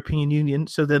leave the European Union.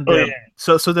 So then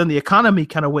then the economy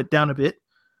kind of went down a bit.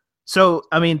 So,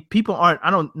 I mean,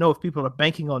 I don't know if people are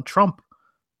banking on Trump,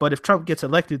 but if Trump gets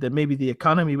elected, then maybe the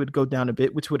economy would go down a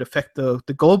bit, which would affect the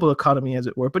global economy, as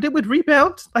it were. But it would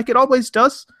rebound like it always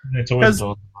does. It always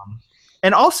does.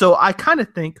 And also, I kind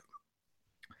of think,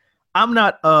 I'm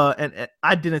not, and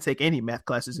I didn't take any math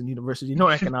classes in university, no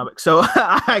economics, so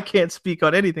I can't speak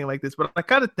on anything like this. But I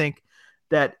kind of think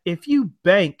that if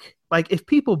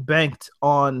people banked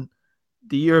on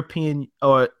the European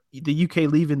or the UK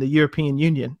leaving the European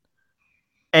Union,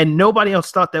 and nobody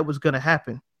else thought that was going to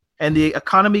happen, and the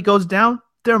economy goes down,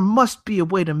 there must be a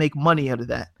way to make money out of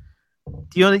that.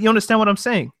 Do you understand what I'm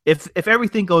saying? If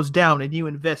everything goes down and you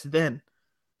invest then,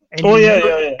 and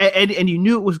and you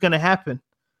knew it was going to happen,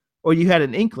 or you had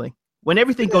an inkling, when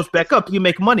everything goes back up, you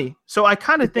make money. So I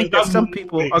kind of think that some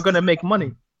people are going to make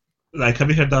money. Like, have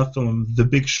you heard that film, The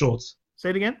Big Short? Say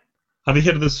it again? Have you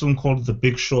heard of this film called The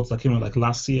Big Short that came out like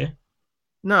last year?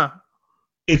 No.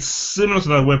 It's similar to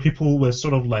that, where people were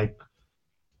sort of like,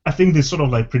 I think they sort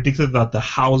of like predicted that the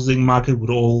housing market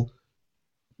would all,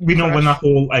 when that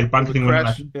whole like bank thing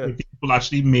went, people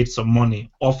actually made some money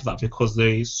off that because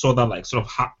they saw that like sort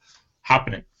of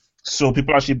happening. So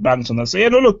people actually banked on that. Say,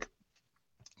 look,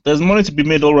 there's money to be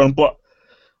made all around. But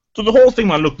to the whole thing,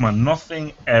 man, look, man,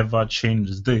 nothing ever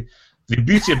changes. The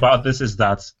beauty about this is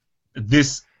that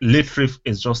this literally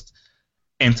is just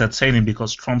entertaining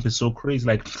because Trump is so crazy.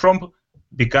 Like, Trump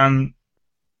began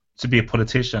to be a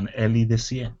politician early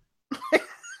this year.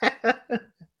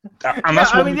 And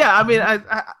that's I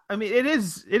mean, it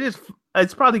is.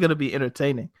 It's probably going to be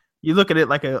entertaining. You look at it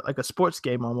like a sports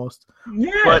game almost.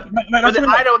 Yeah, but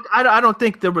I don't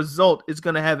think the result is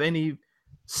going to have any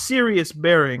serious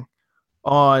bearing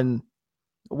on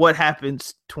what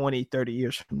happens 20, 30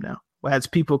 years from now.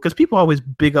 Because people always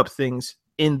big up things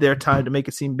in their time to make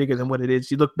it seem bigger than what it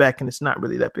is. You look back and it's not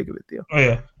really that big of a deal. Oh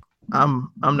yeah,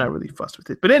 I'm not really fussed with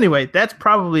it. But anyway, that's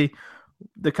probably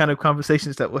the kind of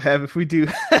conversations that we'll have if we do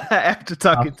after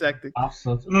talking tactics.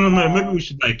 Absolutely. No. Maybe we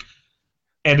should like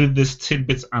edit this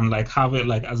tidbits and like have it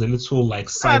like as a little like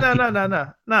side.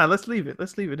 No. Let's leave it.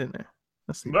 Let's leave it in there.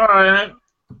 All right.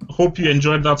 Hope you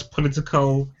enjoyed that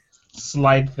political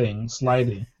sliding.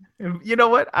 You know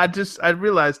what? I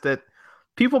realized that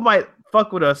people might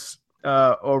fuck with us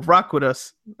or rock with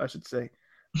us, I should say,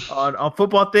 on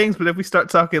football things, but if we start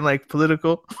talking like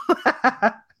political,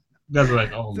 that's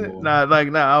like, oh Lord. I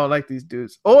don't like these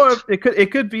dudes. Or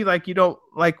it could be like you don't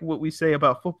like what we say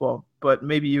about football, but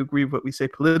maybe you agree with what we say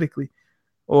politically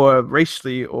or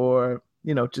racially or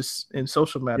just in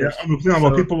social matters. Yeah,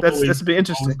 about people. That's a bit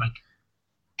interesting. Like,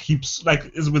 keeps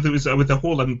like is with the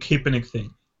whole Kaepernick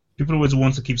thing. People always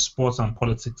want to keep sports and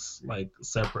politics like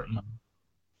separate, man.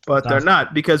 But they're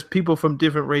not, because people from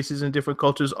different races and different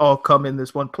cultures all come in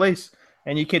this one place,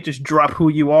 and you can't just drop who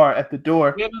you are at the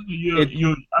door. Yeah,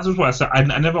 that's what I said.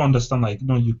 I never understand. Like,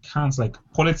 you can't. Like,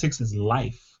 politics is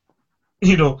life.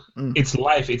 It's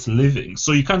life. It's living.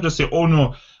 So you can't just say, "Oh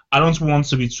no, I don't want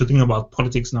to be thinking about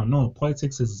politics now." No,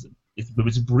 politics is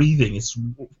it's breathing. It's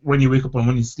when you wake up and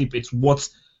when you sleep. It's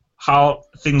how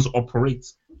things operate.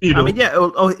 I mean, yeah.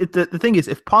 The thing is,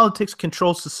 if politics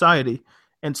controls society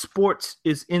and sports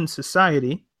is in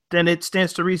society, then it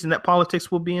stands to reason that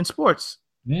politics will be in sports.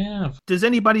 Yeah. Does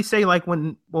anybody say, like,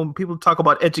 when people talk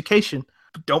about education,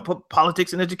 don't put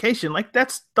politics in education? Like,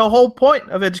 that's the whole point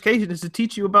of education, is to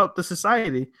teach you about the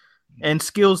society and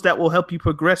skills that will help you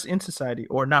progress in society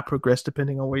or not progress,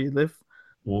 depending on where you live.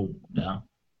 Well, yeah.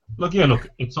 Look,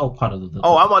 it's all part of the...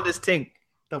 Oh, I'm on this team.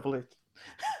 Double it.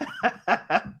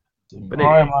 But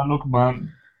all right, man. Look,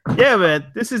 man. Yeah, man.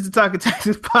 This is the Talking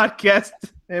Tactics podcast,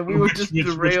 and we were just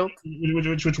derailed.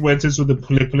 Which went into the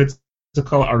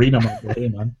political arena,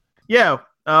 man. Yeah.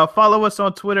 Follow us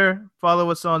on Twitter.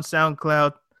 Follow us on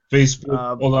SoundCloud,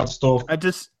 Facebook, all that stuff. I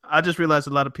just realized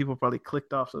a lot of people probably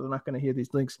clicked off, so they're not going to hear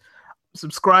these links.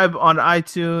 Subscribe on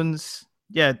iTunes.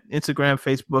 Yeah, Instagram,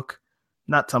 Facebook,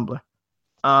 not Tumblr.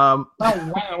 Why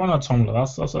not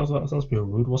Tumblr? That's pretty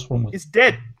rude. What's wrong with it? It's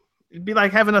dead. It'd be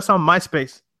like having us on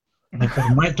MySpace.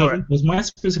 Does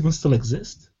MySpace even still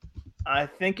exist? I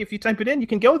think if you type it in, you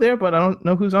can go there, but I don't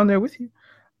know who's on there with you.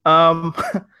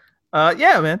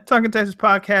 Yeah, man. Talking Tactics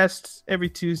podcast every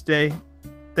Tuesday.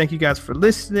 Thank you guys for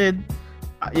listening.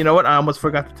 You know what? I almost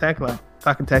forgot the tagline.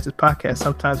 Talking Tactics podcast.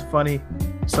 Sometimes funny,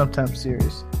 sometimes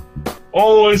serious.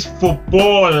 Always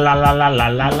football, la la la la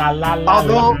la la la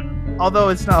la. Although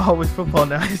it's not always football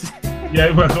now.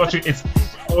 Yeah, we're watching. It's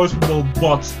always football,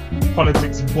 but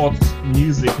politics, but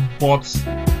music, but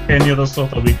any other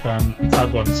stuff that we can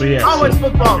tag on. So yeah, always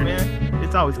football, man.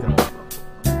 It's always gonna be football.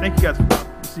 Thank you guys for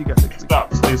listening. See you guys next week.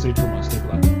 Stop. Stay safe from us. Stay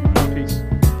black. Peace.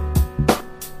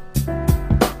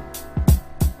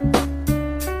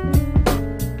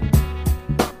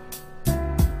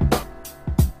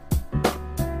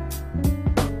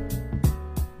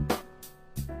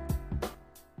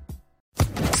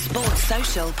 Sports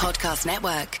Social Podcast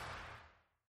Network.